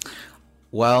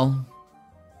 Well,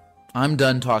 I'm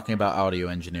done talking about audio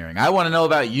engineering. I want to know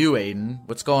about you, Aiden.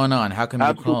 What's going on? How come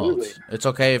you called? It's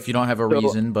okay if you don't have a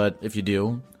reason, but if you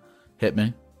do, hit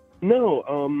me.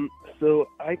 No, so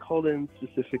I called in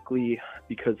specifically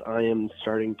because I am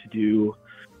starting to do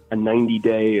a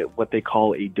 90-day, what they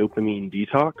call a dopamine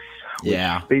detox.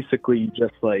 Yeah. Basically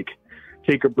just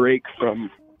take a break from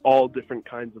all different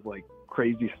kinds of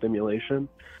crazy stimulation.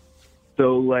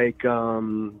 So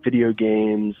video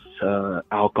games,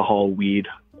 alcohol, weed,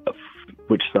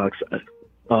 which sucks,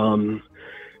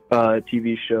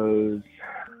 TV shows,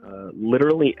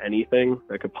 literally anything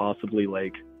that could possibly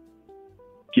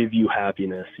give you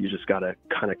happiness. You just gotta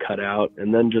kind of cut out,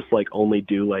 and then just only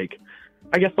do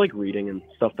reading and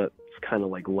stuff that's kind of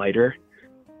lighter.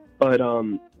 But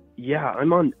yeah,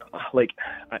 I'm on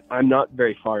I'm not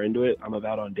very far into it. I'm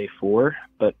about on day 4,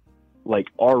 but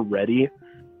already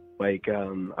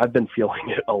I've been feeling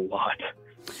it a lot.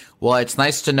 Well, it's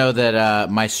nice to know that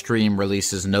my stream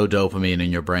releases no dopamine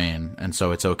in your brain, and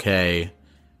so it's okay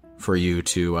for you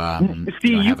to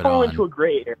see. You have fall it on. into a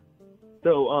gray area.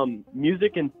 So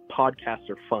music and podcasts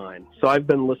are fine. So I've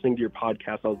been listening to your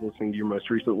podcast. I was listening to your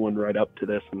most recent one right up to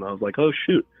this, and I was like, oh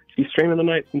shoot, he's streaming the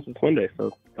night since it's Monday.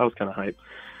 So I was kind of hyped.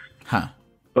 Huh.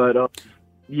 But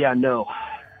yeah, no.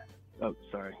 Oh,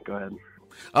 sorry. Go ahead.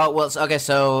 Oh well, okay.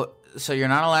 So you're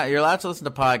not allowed. You're allowed to listen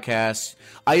to podcasts.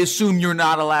 I assume you're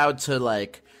not allowed to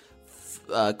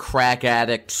crack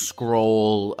addict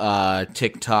scroll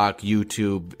TikTok,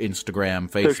 YouTube,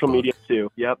 Instagram, Facebook, social media too.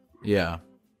 Yep. Yeah.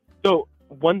 So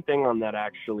one thing on that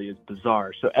actually is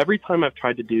bizarre. So every time I've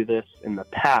tried to do this in the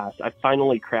past, I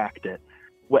finally cracked it.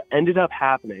 What ended up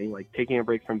happening, taking a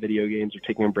break from video games or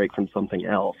taking a break from something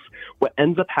else, what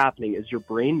ends up happening is your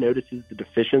brain notices the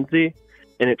deficiency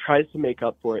and it tries to make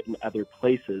up for it in other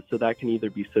places. So that can either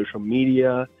be social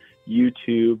media,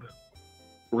 YouTube,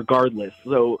 regardless.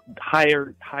 So high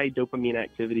dopamine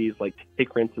activities,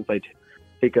 take, for instance, I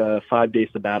take a 5-day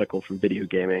sabbatical from video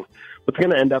gaming. What's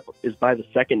going to end up is by the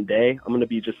second day, I'm going to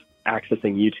be just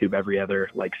accessing YouTube every other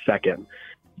second,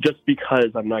 just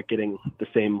because I'm not getting the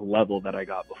same level that I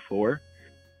got before.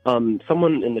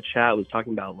 Someone in the chat was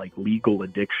talking about legal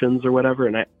addictions or whatever,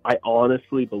 and I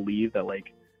honestly believe that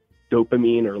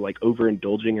dopamine or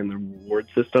overindulging in the reward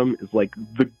system is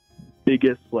the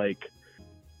biggest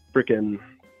freaking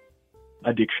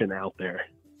addiction out there.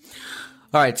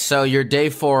 All right, so you're day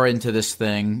 4 into this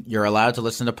thing. You're allowed to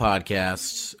listen to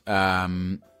podcasts.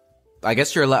 I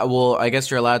guess you're allowed. Well, I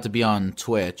guess you're allowed to be on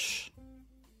Twitch.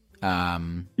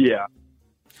 Yeah.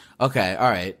 Okay, all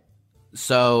right.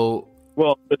 So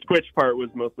Well, the Twitch part was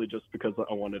mostly just because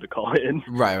I wanted to call in.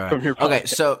 right. From your Okay, podcast.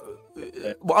 so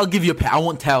well, I'll give you I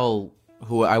won't tell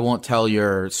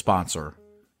your sponsor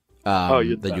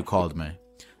You're that you best. called me.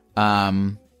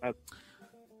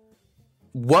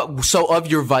 So of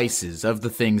your vices, of the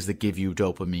things that give you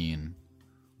dopamine,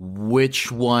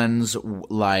 which ones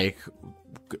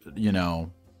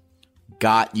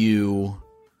got you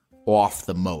off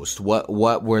the most?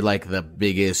 What were like the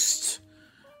biggest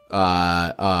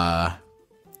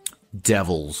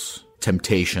devils,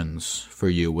 temptations for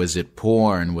you? Was it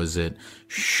porn? Was it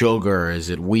sugar? Is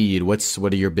it weed? What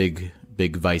are your big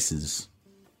vices?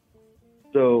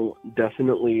 So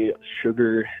definitely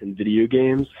sugar and video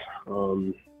games.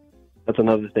 That's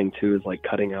another thing too, is like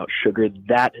cutting out sugar.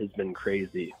 That has been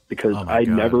crazy because Oh my I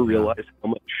God, never yeah. realized how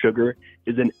much sugar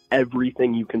is in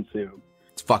everything you consume.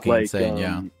 It's fucking Like, insane,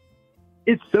 yeah.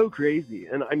 It's so crazy.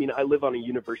 And I mean, I live on a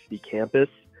university campus,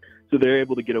 so they're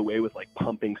able to get away with like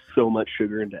pumping so much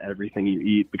sugar into everything you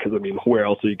eat because, I mean, where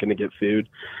else are you going to get food?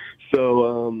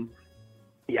 So,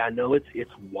 yeah, no,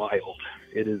 it's wild.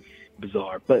 It is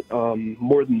bizarre. But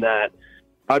more than that,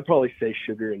 I'd probably say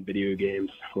sugar and video games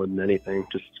more than anything,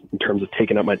 just in terms of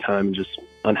taking up my time and just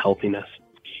unhealthiness.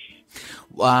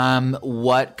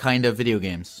 What kind of video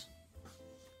games?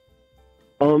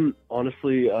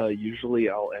 Honestly, usually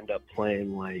I'll end up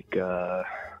playing like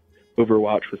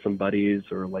Overwatch with some buddies,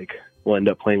 or like we'll end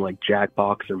up playing like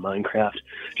Jackbox or Minecraft.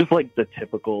 Just like the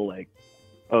typical like,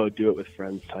 oh, do it with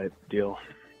friends type deal.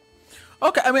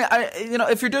 Okay, I mean,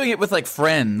 if you're doing it with like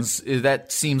friends,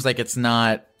 that seems like it's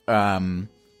not,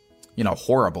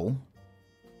 horrible.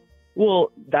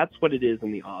 Well, that's what it is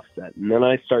in the offset, and then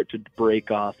I start to break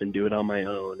off and do it on my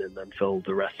own, and then fill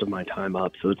the rest of my time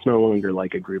up. So it's no longer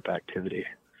like a group activity.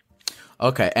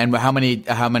 Okay, and how many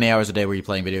hours a day were you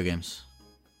playing video games?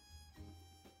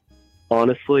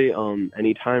 Honestly,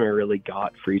 anytime I really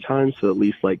got free time, so at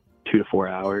least like 2 to 4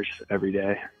 hours every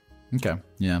day. Okay,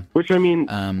 yeah. Which I mean,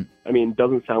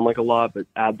 doesn't sound like a lot, but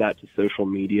add that to social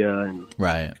media and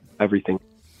Right. everything.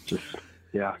 Just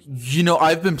yeah.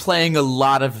 I've been playing a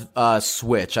lot of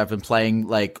Switch. I've been playing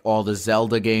like all the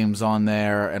Zelda games on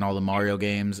there and all the Mario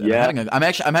games. And Yeah.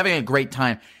 I'm having a great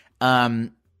time.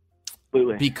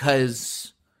 Absolutely.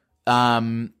 Because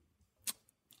I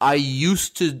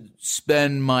used to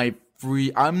spend my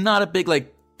free. I'm not a big I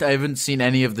haven't seen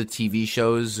any of the TV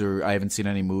shows, or I haven't seen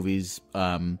any movies.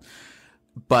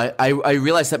 But I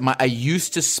realized that I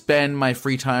used to spend my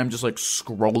free time just like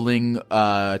scrolling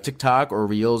TikTok or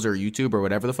Reels or YouTube or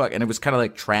whatever the fuck, and it was kind of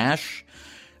like trash.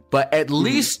 But at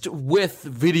least with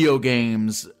video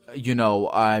games,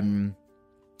 I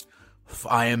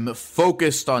am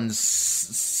focused on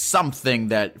something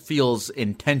that feels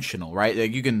intentional, right?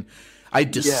 Like I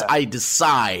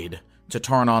decide to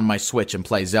turn on my Switch and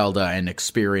play Zelda and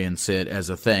experience it as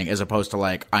a thing, as opposed to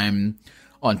like I'm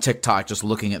on TikTok just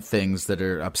looking at things that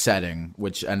are upsetting,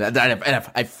 and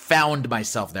I found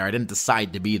myself there. I didn't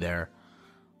decide to be there.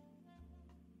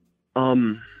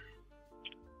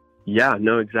 Yeah,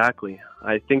 no, exactly.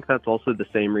 I think that's also the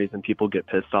same reason people get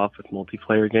pissed off with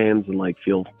multiplayer games and like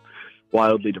feel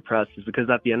wildly depressed, is because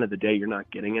at the end of the day, you're not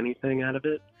getting anything out of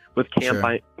it. With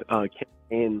campaign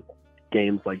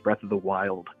games like Breath of the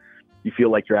Wild, you feel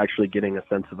like you're actually getting a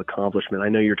sense of accomplishment. I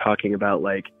know you're talking about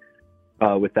like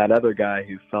with that other guy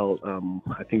who felt,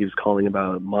 I think he was calling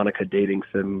about Monica dating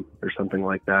sim or something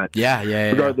like that. Yeah.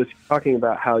 Regardless, you're talking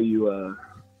about how you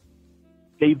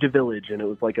saved a village, and it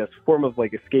was like a form of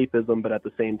like escapism, but at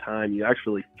the same time, you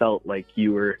actually felt like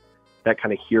you were that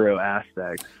kind of hero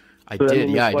aspect. I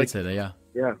did say that, yeah.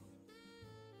 Yeah.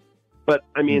 But,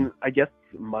 I mean, I guess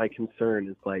my concern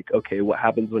is like, okay, what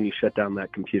happens when you shut down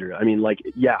that computer? I mean, like,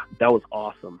 yeah, that was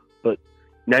awesome. But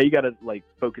now you got to, like,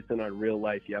 focus in on real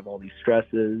life. You have all these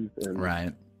stresses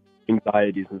and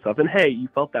anxieties and stuff. And, hey, you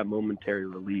felt that momentary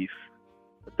relief.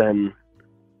 But then,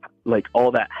 like,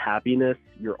 all that happiness,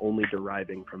 you're only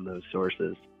deriving from those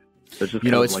sources. So it's just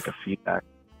kind of like a feedback.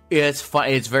 It's fun.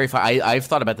 It's very fun. I've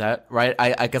thought about that, right?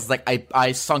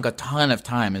 I sunk a ton of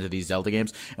time into these Zelda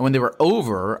games, and when they were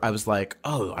over, I was like,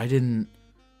 I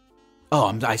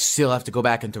still have to go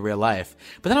back into real life.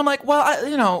 But then I'm like,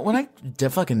 well, when I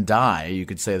fucking die, you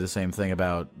could say the same thing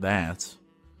about that.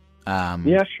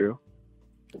 Yeah, true.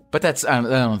 But I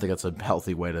don't think that's a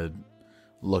healthy way to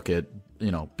look at,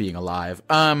 being alive.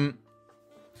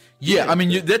 Yeah, I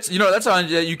mean, that's on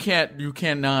you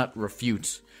cannot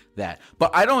refute that.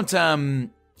 But I don't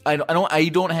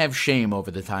have shame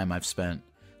over the time I've spent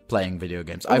playing video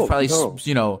games. I've probably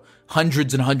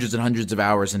hundreds and hundreds and hundreds of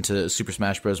hours into Super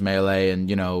Smash Bros. Melee, and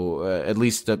at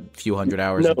least a few hundred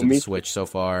hours into the Switch so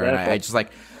far. And I just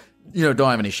like don't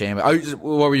have any shame. What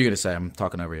were you gonna say? I'm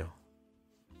talking over you.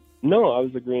 No, I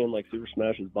was agreeing like Super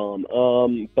Smash is bomb.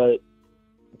 But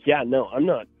yeah, no, I'm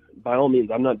not. By all means,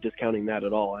 I'm not discounting that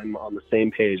at all. I'm on the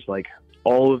same page. Like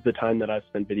all of the time that I've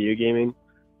spent video gaming,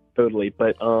 totally.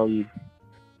 But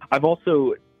I've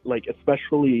also like,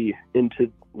 especially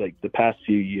into like the past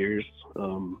few years,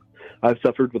 I've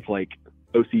suffered with like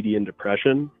OCD and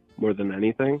depression more than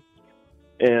anything,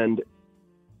 and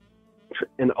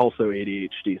also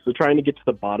ADHD. So trying to get to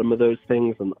the bottom of those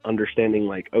things and understanding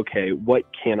like, okay, what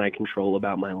can I control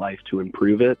about my life to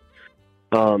improve it?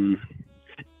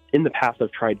 In the past,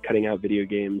 I've tried cutting out video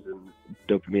games and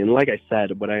dopamine. Like I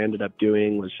said, what I ended up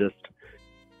doing was just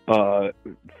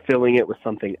filling it with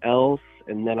something else,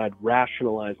 and then I'd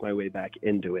rationalize my way back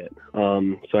into it.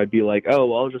 So I'd be like, oh,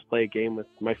 well, I'll just play a game with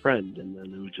my friend, and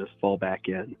then it would just fall back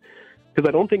in. Because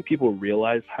I don't think people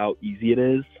realize how easy it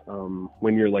is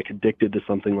when you're like addicted to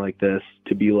something like this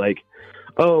to be like,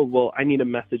 oh, well, I need to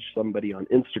message somebody on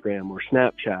Instagram or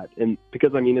Snapchat. And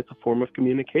because, I mean, it's a form of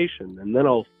communication, and then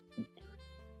I'll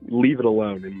leave it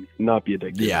alone and not be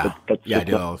addicted. Yeah. That's I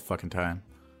do all the fucking time.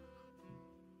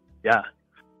 Yeah.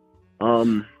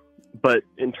 But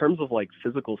in terms of like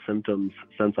physical symptoms,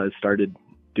 since I started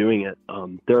doing it,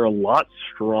 they're a lot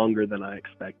stronger than I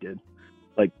expected.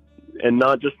 Like, and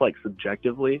not just like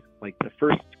subjectively, like the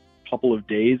first couple of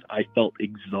days, I felt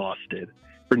exhausted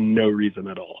for no reason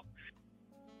at all.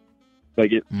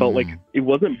 Like it felt like it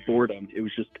wasn't boredom. It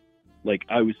was just like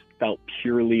felt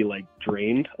purely like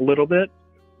drained a little bit.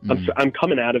 I'm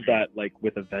coming out of that like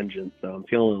with a vengeance, so I'm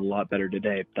feeling a lot better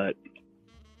today. But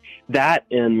that,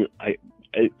 and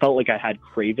it felt like I had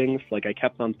cravings. Like I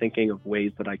kept on thinking of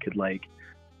ways that I could like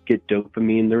get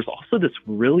dopamine. There's also this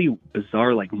really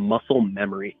bizarre like muscle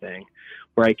memory thing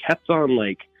where I kept on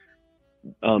like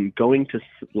going to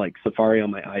like Safari on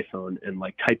my iPhone and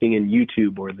like typing in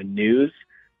YouTube or the news,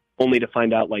 only to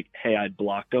find out like, hey, I'd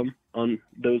blocked them on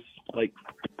those like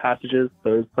passages.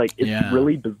 So it's like, it's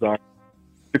really bizarre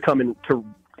to come into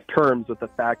terms with the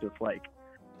fact of like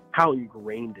how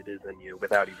ingrained it is in you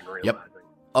without even realizing. Yep.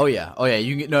 Oh yeah.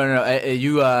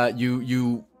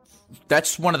 You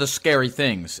that's one of the scary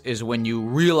things is when you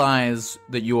realize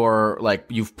that you're like,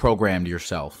 you've programmed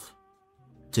yourself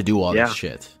to do all this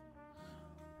shit.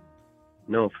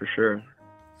 No, for sure.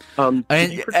 Go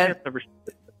ahead.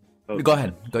 You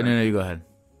go ahead.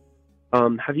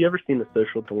 Have you ever seen The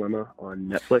Social Dilemma on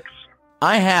Netflix?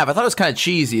 I have. I thought it was kind of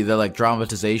cheesy, the like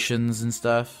dramatizations and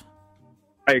stuff.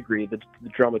 I agree, the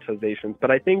dramatizations, but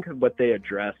I think what they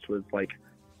addressed was like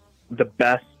the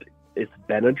best it's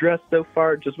been addressed so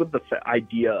far, just with the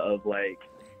idea of like,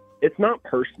 it's not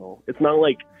personal. It's not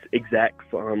like execs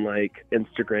on like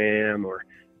Instagram or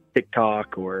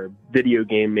TikTok or video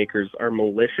game makers are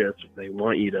malicious. They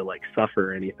want you to like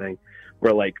suffer or anything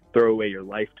or like throw away your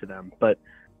life to them. But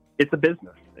it's a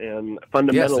business, and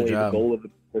fundamentally the goal of the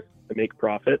business is to make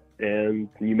profit, and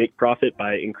you make profit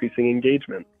by increasing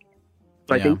engagement.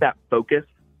 So I think that focus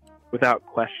without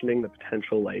questioning the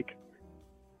potential like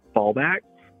fallback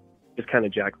just kind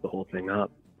of jacks the whole thing up.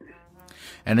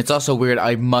 And it's also weird.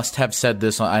 I must have said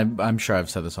this I'm sure I've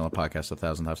said this on the podcast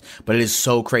 1,000 times, but it is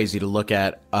so crazy to look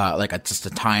at just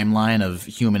a timeline of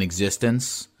human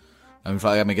existence. I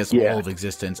guess all of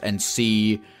existence, and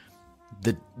see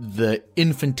the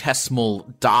infinitesimal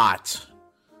dot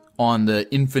on the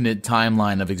infinite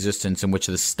timeline of existence in which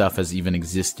this stuff has even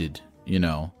existed,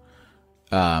 and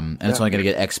it's only going to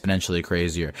get exponentially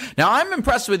crazier. Now, I'm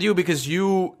impressed with you because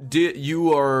you're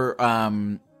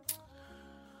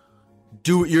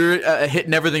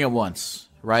hitting everything at once,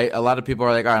 right? A lot of people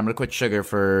are like, all right, I'm going to quit sugar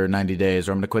for 90 days,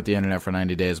 or I'm going to quit the internet for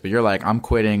 90 days. But you're like, I'm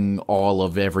quitting all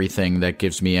of everything that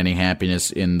gives me any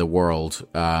happiness in the world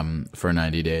for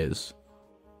 90 days.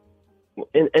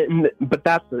 But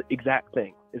that's the exact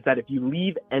thing, is that if you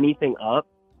leave anything up,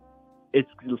 it's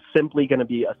simply going to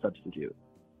be a substitute.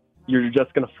 You're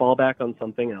just going to fall back on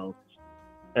something else,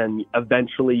 and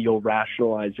eventually you'll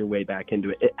rationalize your way back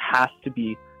into it. It has to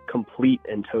be complete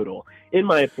and total, in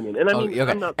my opinion. And I mean,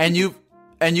 okay. I'm not. And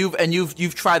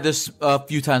you've tried this a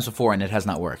few times before, and it has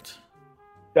not worked.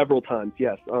 Several times,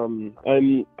 yes.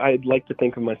 I'd like to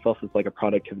think of myself as like a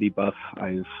productivity buff.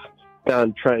 I've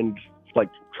tried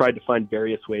to find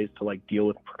various ways to like deal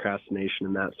with procrastination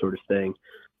and that sort of thing.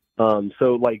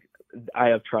 So like, I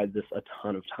have tried this a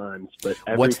ton of times, but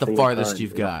what's the farthest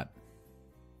you've got?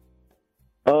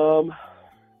 On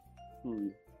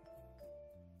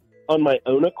my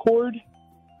own accord,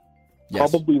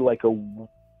 probably like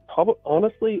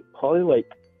honestly, probably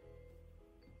like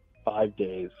 5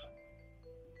 days.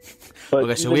 But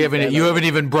Okay, so even then, you haven't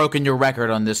even broken your record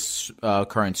on this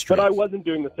current streak. But I wasn't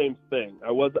doing the same thing.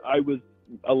 I was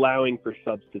allowing for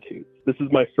substitutes. This is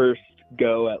my first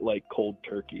go at like cold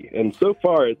turkey, and so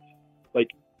far it's like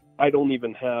I don't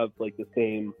even have like the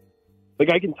same.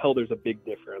 Like I can tell there's a big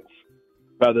difference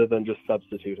rather than just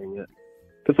substituting it.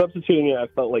 Because substituting it, I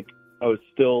felt like I was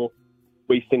still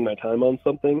wasting my time on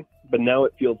something, but now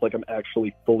it feels like I'm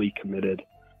actually fully committed.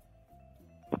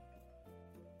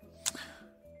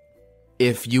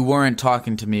 If you weren't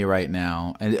talking to me right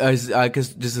now, and is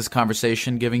this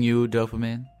conversation giving you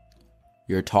dopamine?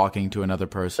 You're talking to another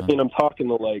person. I mean, I'm talking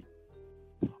to like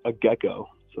a gecko.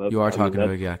 So you are talking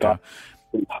to a gecko.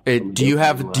 Do you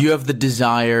have the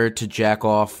desire to jack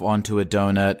off onto a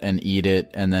donut and eat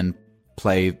it and then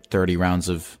play 30 rounds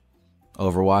of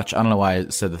Overwatch? I don't know why I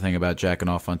said the thing about jacking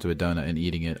off onto a donut and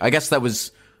eating it. I guess that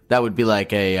would be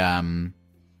like a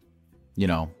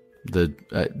the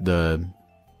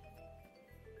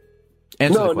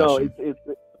answer the question. It's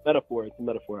a metaphor. It's a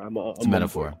metaphor. It's a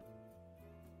metaphor.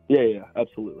 Yeah,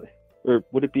 absolutely. Or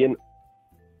would it be an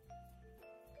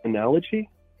analogy?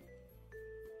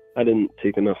 I didn't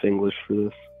take enough English for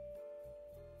this.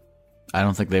 I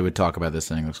don't think they would talk about this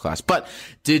in English class. But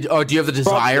do you have the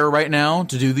desire right now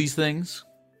to do these things?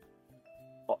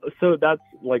 So that's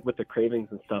like with the cravings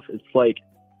and stuff. It's like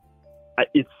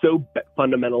it's so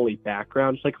fundamentally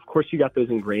background. It's like, of course, you got those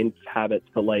ingrained habits,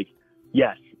 but like,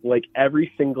 yes, like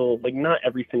every single, like not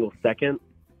every single second,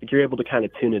 like you're able to kind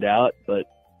of tune it out. But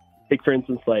take for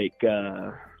instance, like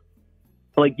the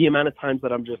amount of times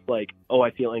that I'm just like, oh,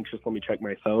 I feel anxious, let me check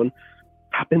my phone,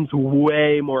 happens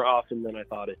way more often than I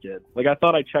thought it did. Like I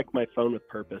thought I checked my phone with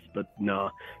purpose, but nah.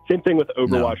 Same thing with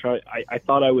Overwatch. No. I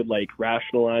thought I would like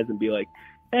rationalize and be like,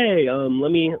 hey,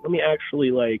 let me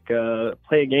actually like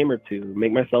play a game or two,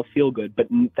 make myself feel good. But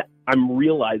I'm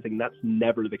realizing that's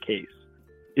never the case.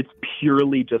 It's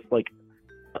purely just like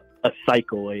a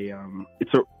cycle.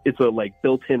 It's a like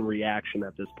built-in reaction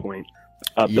at this point.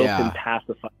 Built-in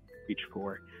pacifier to reach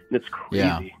for, and it's crazy.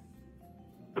 Yeah.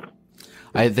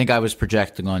 I think I was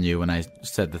projecting on you when I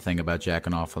said the thing about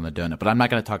jacking off on the donut, but I'm not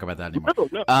going to talk about that anymore.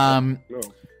 No.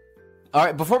 All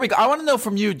right, before we go, I want to know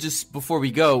from you, just before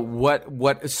we go,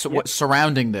 what's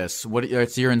surrounding this?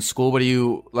 You're in school. What do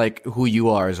you like? Who you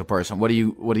are as a person? What do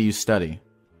you study?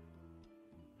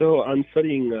 So I'm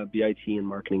studying BIT and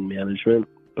marketing management,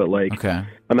 but like okay.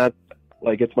 I'm at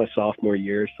like it's my sophomore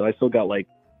year, so I still got like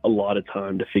a lot of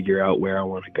time to figure out where I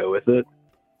want to go with it.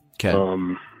 Okay.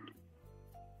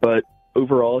 But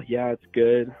overall, yeah, it's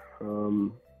good.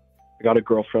 I got a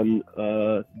girlfriend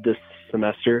this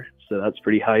semester, so that's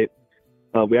pretty hype.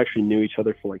 We actually knew each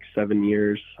other for like 7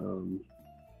 years.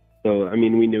 So, I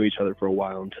mean, we knew each other for a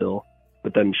while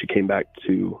but then she came back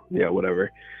to, whatever.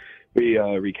 We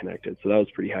reconnected, so that was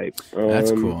pretty hype.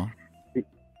 That's cool.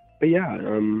 But yeah,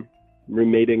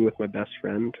 roommating with my best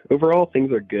friend. Overall,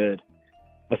 things are good,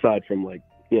 aside from like,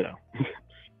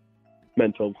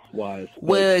 mental wise.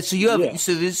 Well, so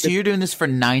you're doing this for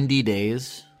 90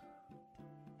 days?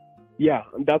 Yeah,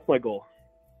 that's my goal.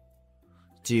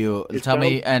 Do you tell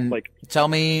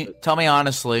me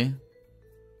honestly?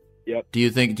 Yep. Do you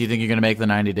think you're gonna make the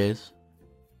 90 days?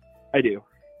 I do.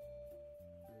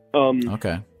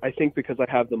 Okay. I think because I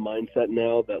have the mindset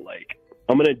now that like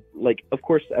I'm gonna like, of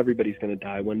course everybody's gonna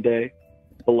die one day,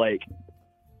 but like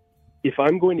if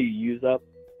I'm going to use up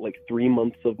like 3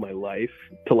 months of my life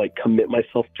to like commit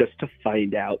myself just to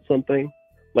find out something,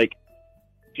 like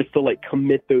just to like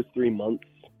commit those 3 months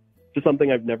to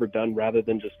something I've never done, rather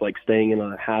than just like staying in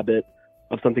a habit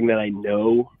of something that I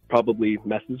know probably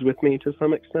messes with me to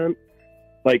some extent.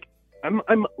 Like I'm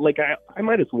like I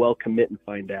might as well commit and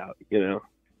find out, I'm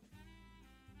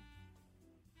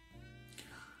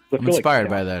inspired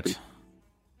by that.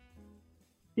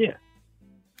 Yeah.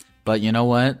 But you know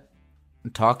what?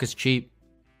 Talk is cheap.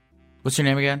 What's your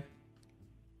name again?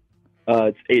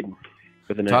 It's Aiden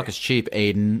with an Talk A. is cheap,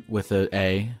 Aiden with an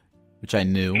A, which I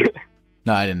knew.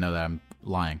 No, I didn't know that. I'm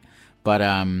lying. But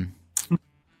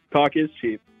talk is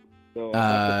cheap. So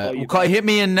hit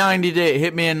me in 90 days.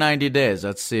 Hit me in 90 days.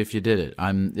 Let's see if you did it.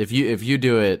 If you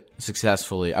do it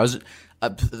successfully. I was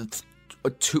about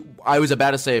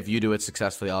to say if you do it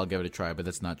successfully, I'll give it a try, but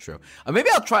that's not true.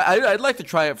 Maybe I'll try. I'd like to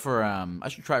try it for. I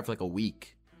should try it for like a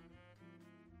week.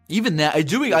 Even that, I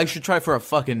should try for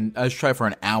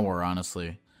an hour,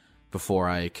 honestly, before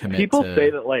I commit. People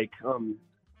say that like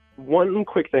one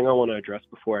quick thing I want to address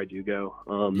before I do go.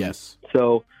 Yes.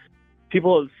 So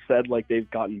people have said like they've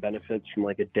gotten benefits from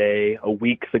like a day, a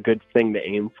week's a good thing to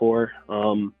aim for.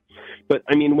 But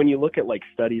I mean, when you look at like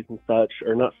studies and such,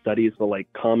 or not studies, but like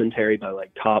commentary by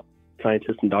like top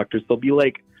scientists and doctors, they'll be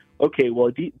like, okay,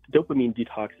 well, dopamine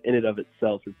detox in and of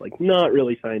itself is like not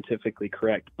really scientifically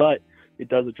correct, but it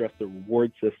does address the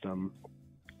reward system.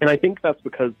 And I think that's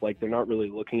because like they're not really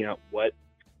looking at what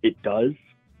it does.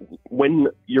 When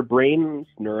your brain's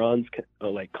neurons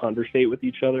like conversate with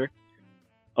each other,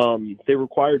 they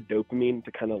require dopamine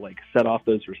to kind of like set off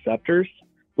those receptors.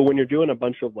 But when you're doing a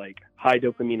bunch of like high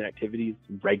dopamine activities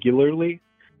regularly,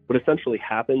 what essentially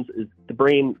happens is the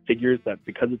brain figures that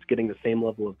because it's getting the same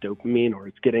level of dopamine, or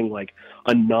it's getting like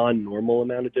a non-normal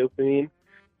amount of dopamine,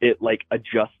 it like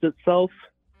adjusts itself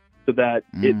so that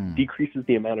it decreases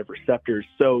the amount of receptors,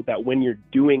 so that when you're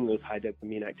doing those high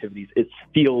dopamine activities, it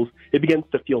begins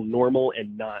to feel normal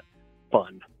and not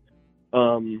fun.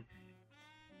 And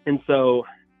so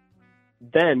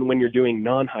then when you're doing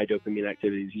non-high dopamine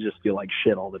activities, you just feel like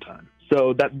shit all the time.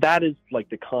 So that is like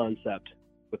the concept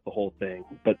with the whole thing.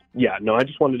 But yeah, no, I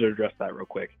just wanted to address that real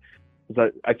quick,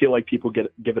 because I feel like people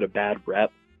give it a bad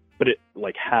rep, but it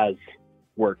like has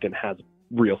worked and has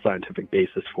real scientific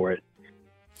basis for it.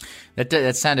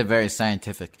 That sounded very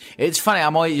scientific. It's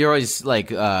funny. You're always like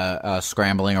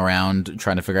scrambling around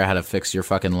trying to figure out how to fix your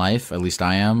fucking life. At least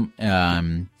I am.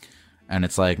 And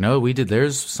it's like, no,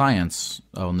 there's science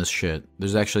on this shit.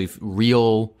 There's actually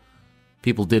real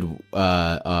people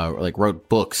like wrote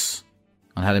books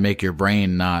on how to make your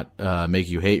brain not make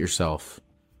you hate yourself.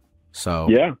 So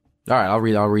yeah. All right,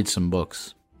 I'll read some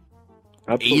books.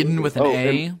 Absolutely. Aiden with an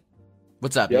A.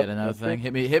 What's up? Yep, Yet another thing.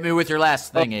 Hit me with your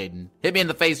last thing, Aiden. Hit me in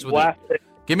the face with it.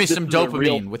 Give me some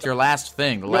dopamine with your last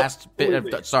thing. The last bit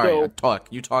of, sorry, talk.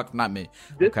 You talk, not me.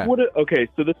 Okay,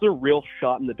 so this is a real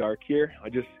shot in the dark here. I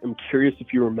just am curious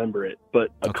if you remember it. But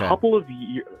couple of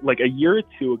years, like a year or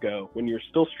two ago, when you're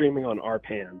still streaming on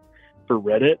RPAN for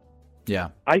Reddit, yeah,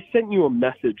 I sent you a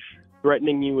message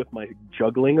threatening you with my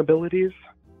juggling abilities.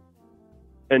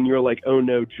 And you're like, oh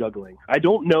no, juggling. I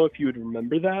don't know if you would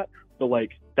remember that, but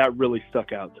like that really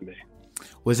stuck out to me.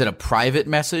 Was it a private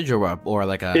message or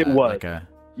like a? It was. Like a,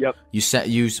 yep.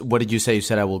 What did you say? You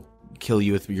said I will kill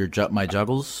you with my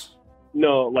juggles.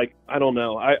 No, like I don't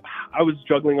know. I was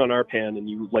juggling on RPAN, and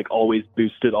you like always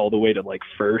boosted all the way to like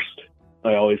first.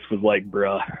 I always was like,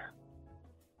 bruh,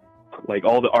 like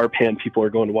all the RPAN people are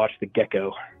going to watch the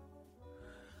Gecko.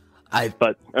 So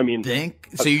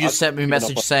you just sent me a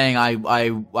message saying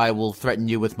I will threaten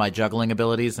you with my juggling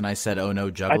abilities, and I said, oh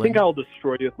no, juggling. I think I'll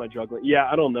destroy you with my juggling. Yeah,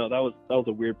 I don't know. That was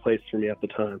a weird place for me at the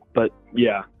time, but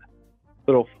yeah,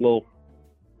 little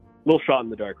shot in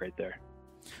the dark right there.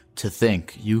 To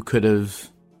think you could have,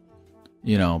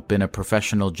 been a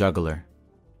professional juggler.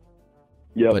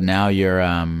 Yeah. But now you're,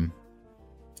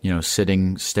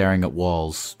 sitting staring at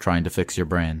walls trying to fix your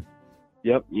brain.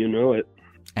 Yep, you know it.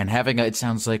 And it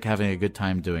sounds like having a good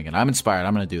time doing it. I'm inspired.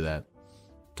 I'm going to do that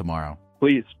tomorrow.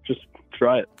 Please, just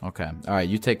try it. Okay. All right.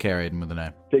 You take care, Aiden, with an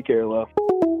A. Take care, love.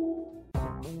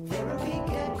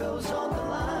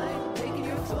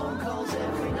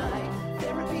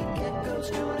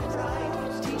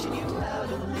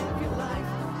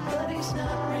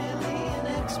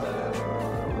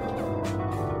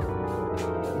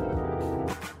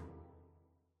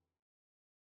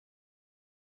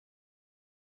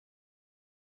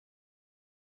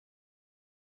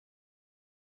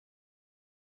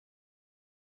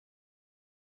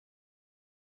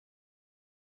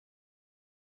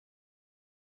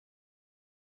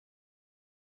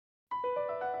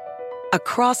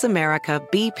 Across America,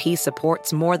 BP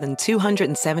supports more than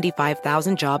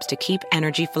 275,000 jobs to keep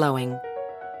energy flowing.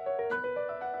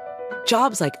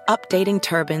 Jobs like updating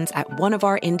turbines at one of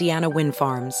our Indiana wind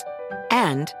farms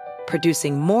and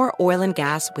producing more oil and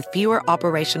gas with fewer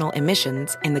operational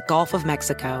emissions in the Gulf of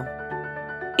Mexico.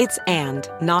 It's and,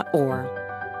 not or.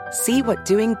 See what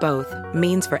doing both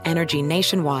means for energy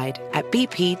nationwide at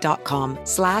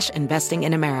bp.com/investing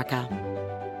in America.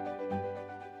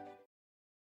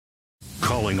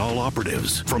 Calling all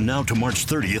operatives. From now to March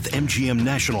 30th, MGM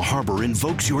National Harbor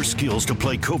invokes your skills to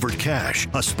play Covert Cash,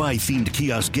 a spy-themed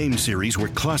kiosk game series where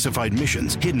classified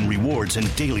missions, hidden rewards,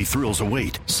 and daily thrills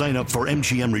await. Sign up for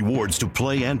MGM Rewards to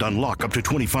play and unlock up to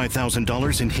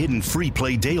 $25,000 in hidden free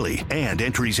play daily and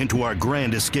entries into our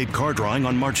Grand Escape car drawing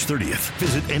on March 30th.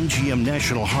 Visit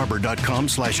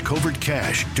mgmnationalharbor.com/Covert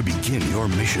Cash to begin your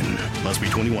mission. Must be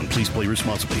 21. Please play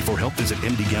responsibly. For help, visit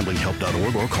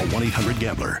mdgamblinghelp.org or call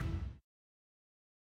 1-800-GAMBLER.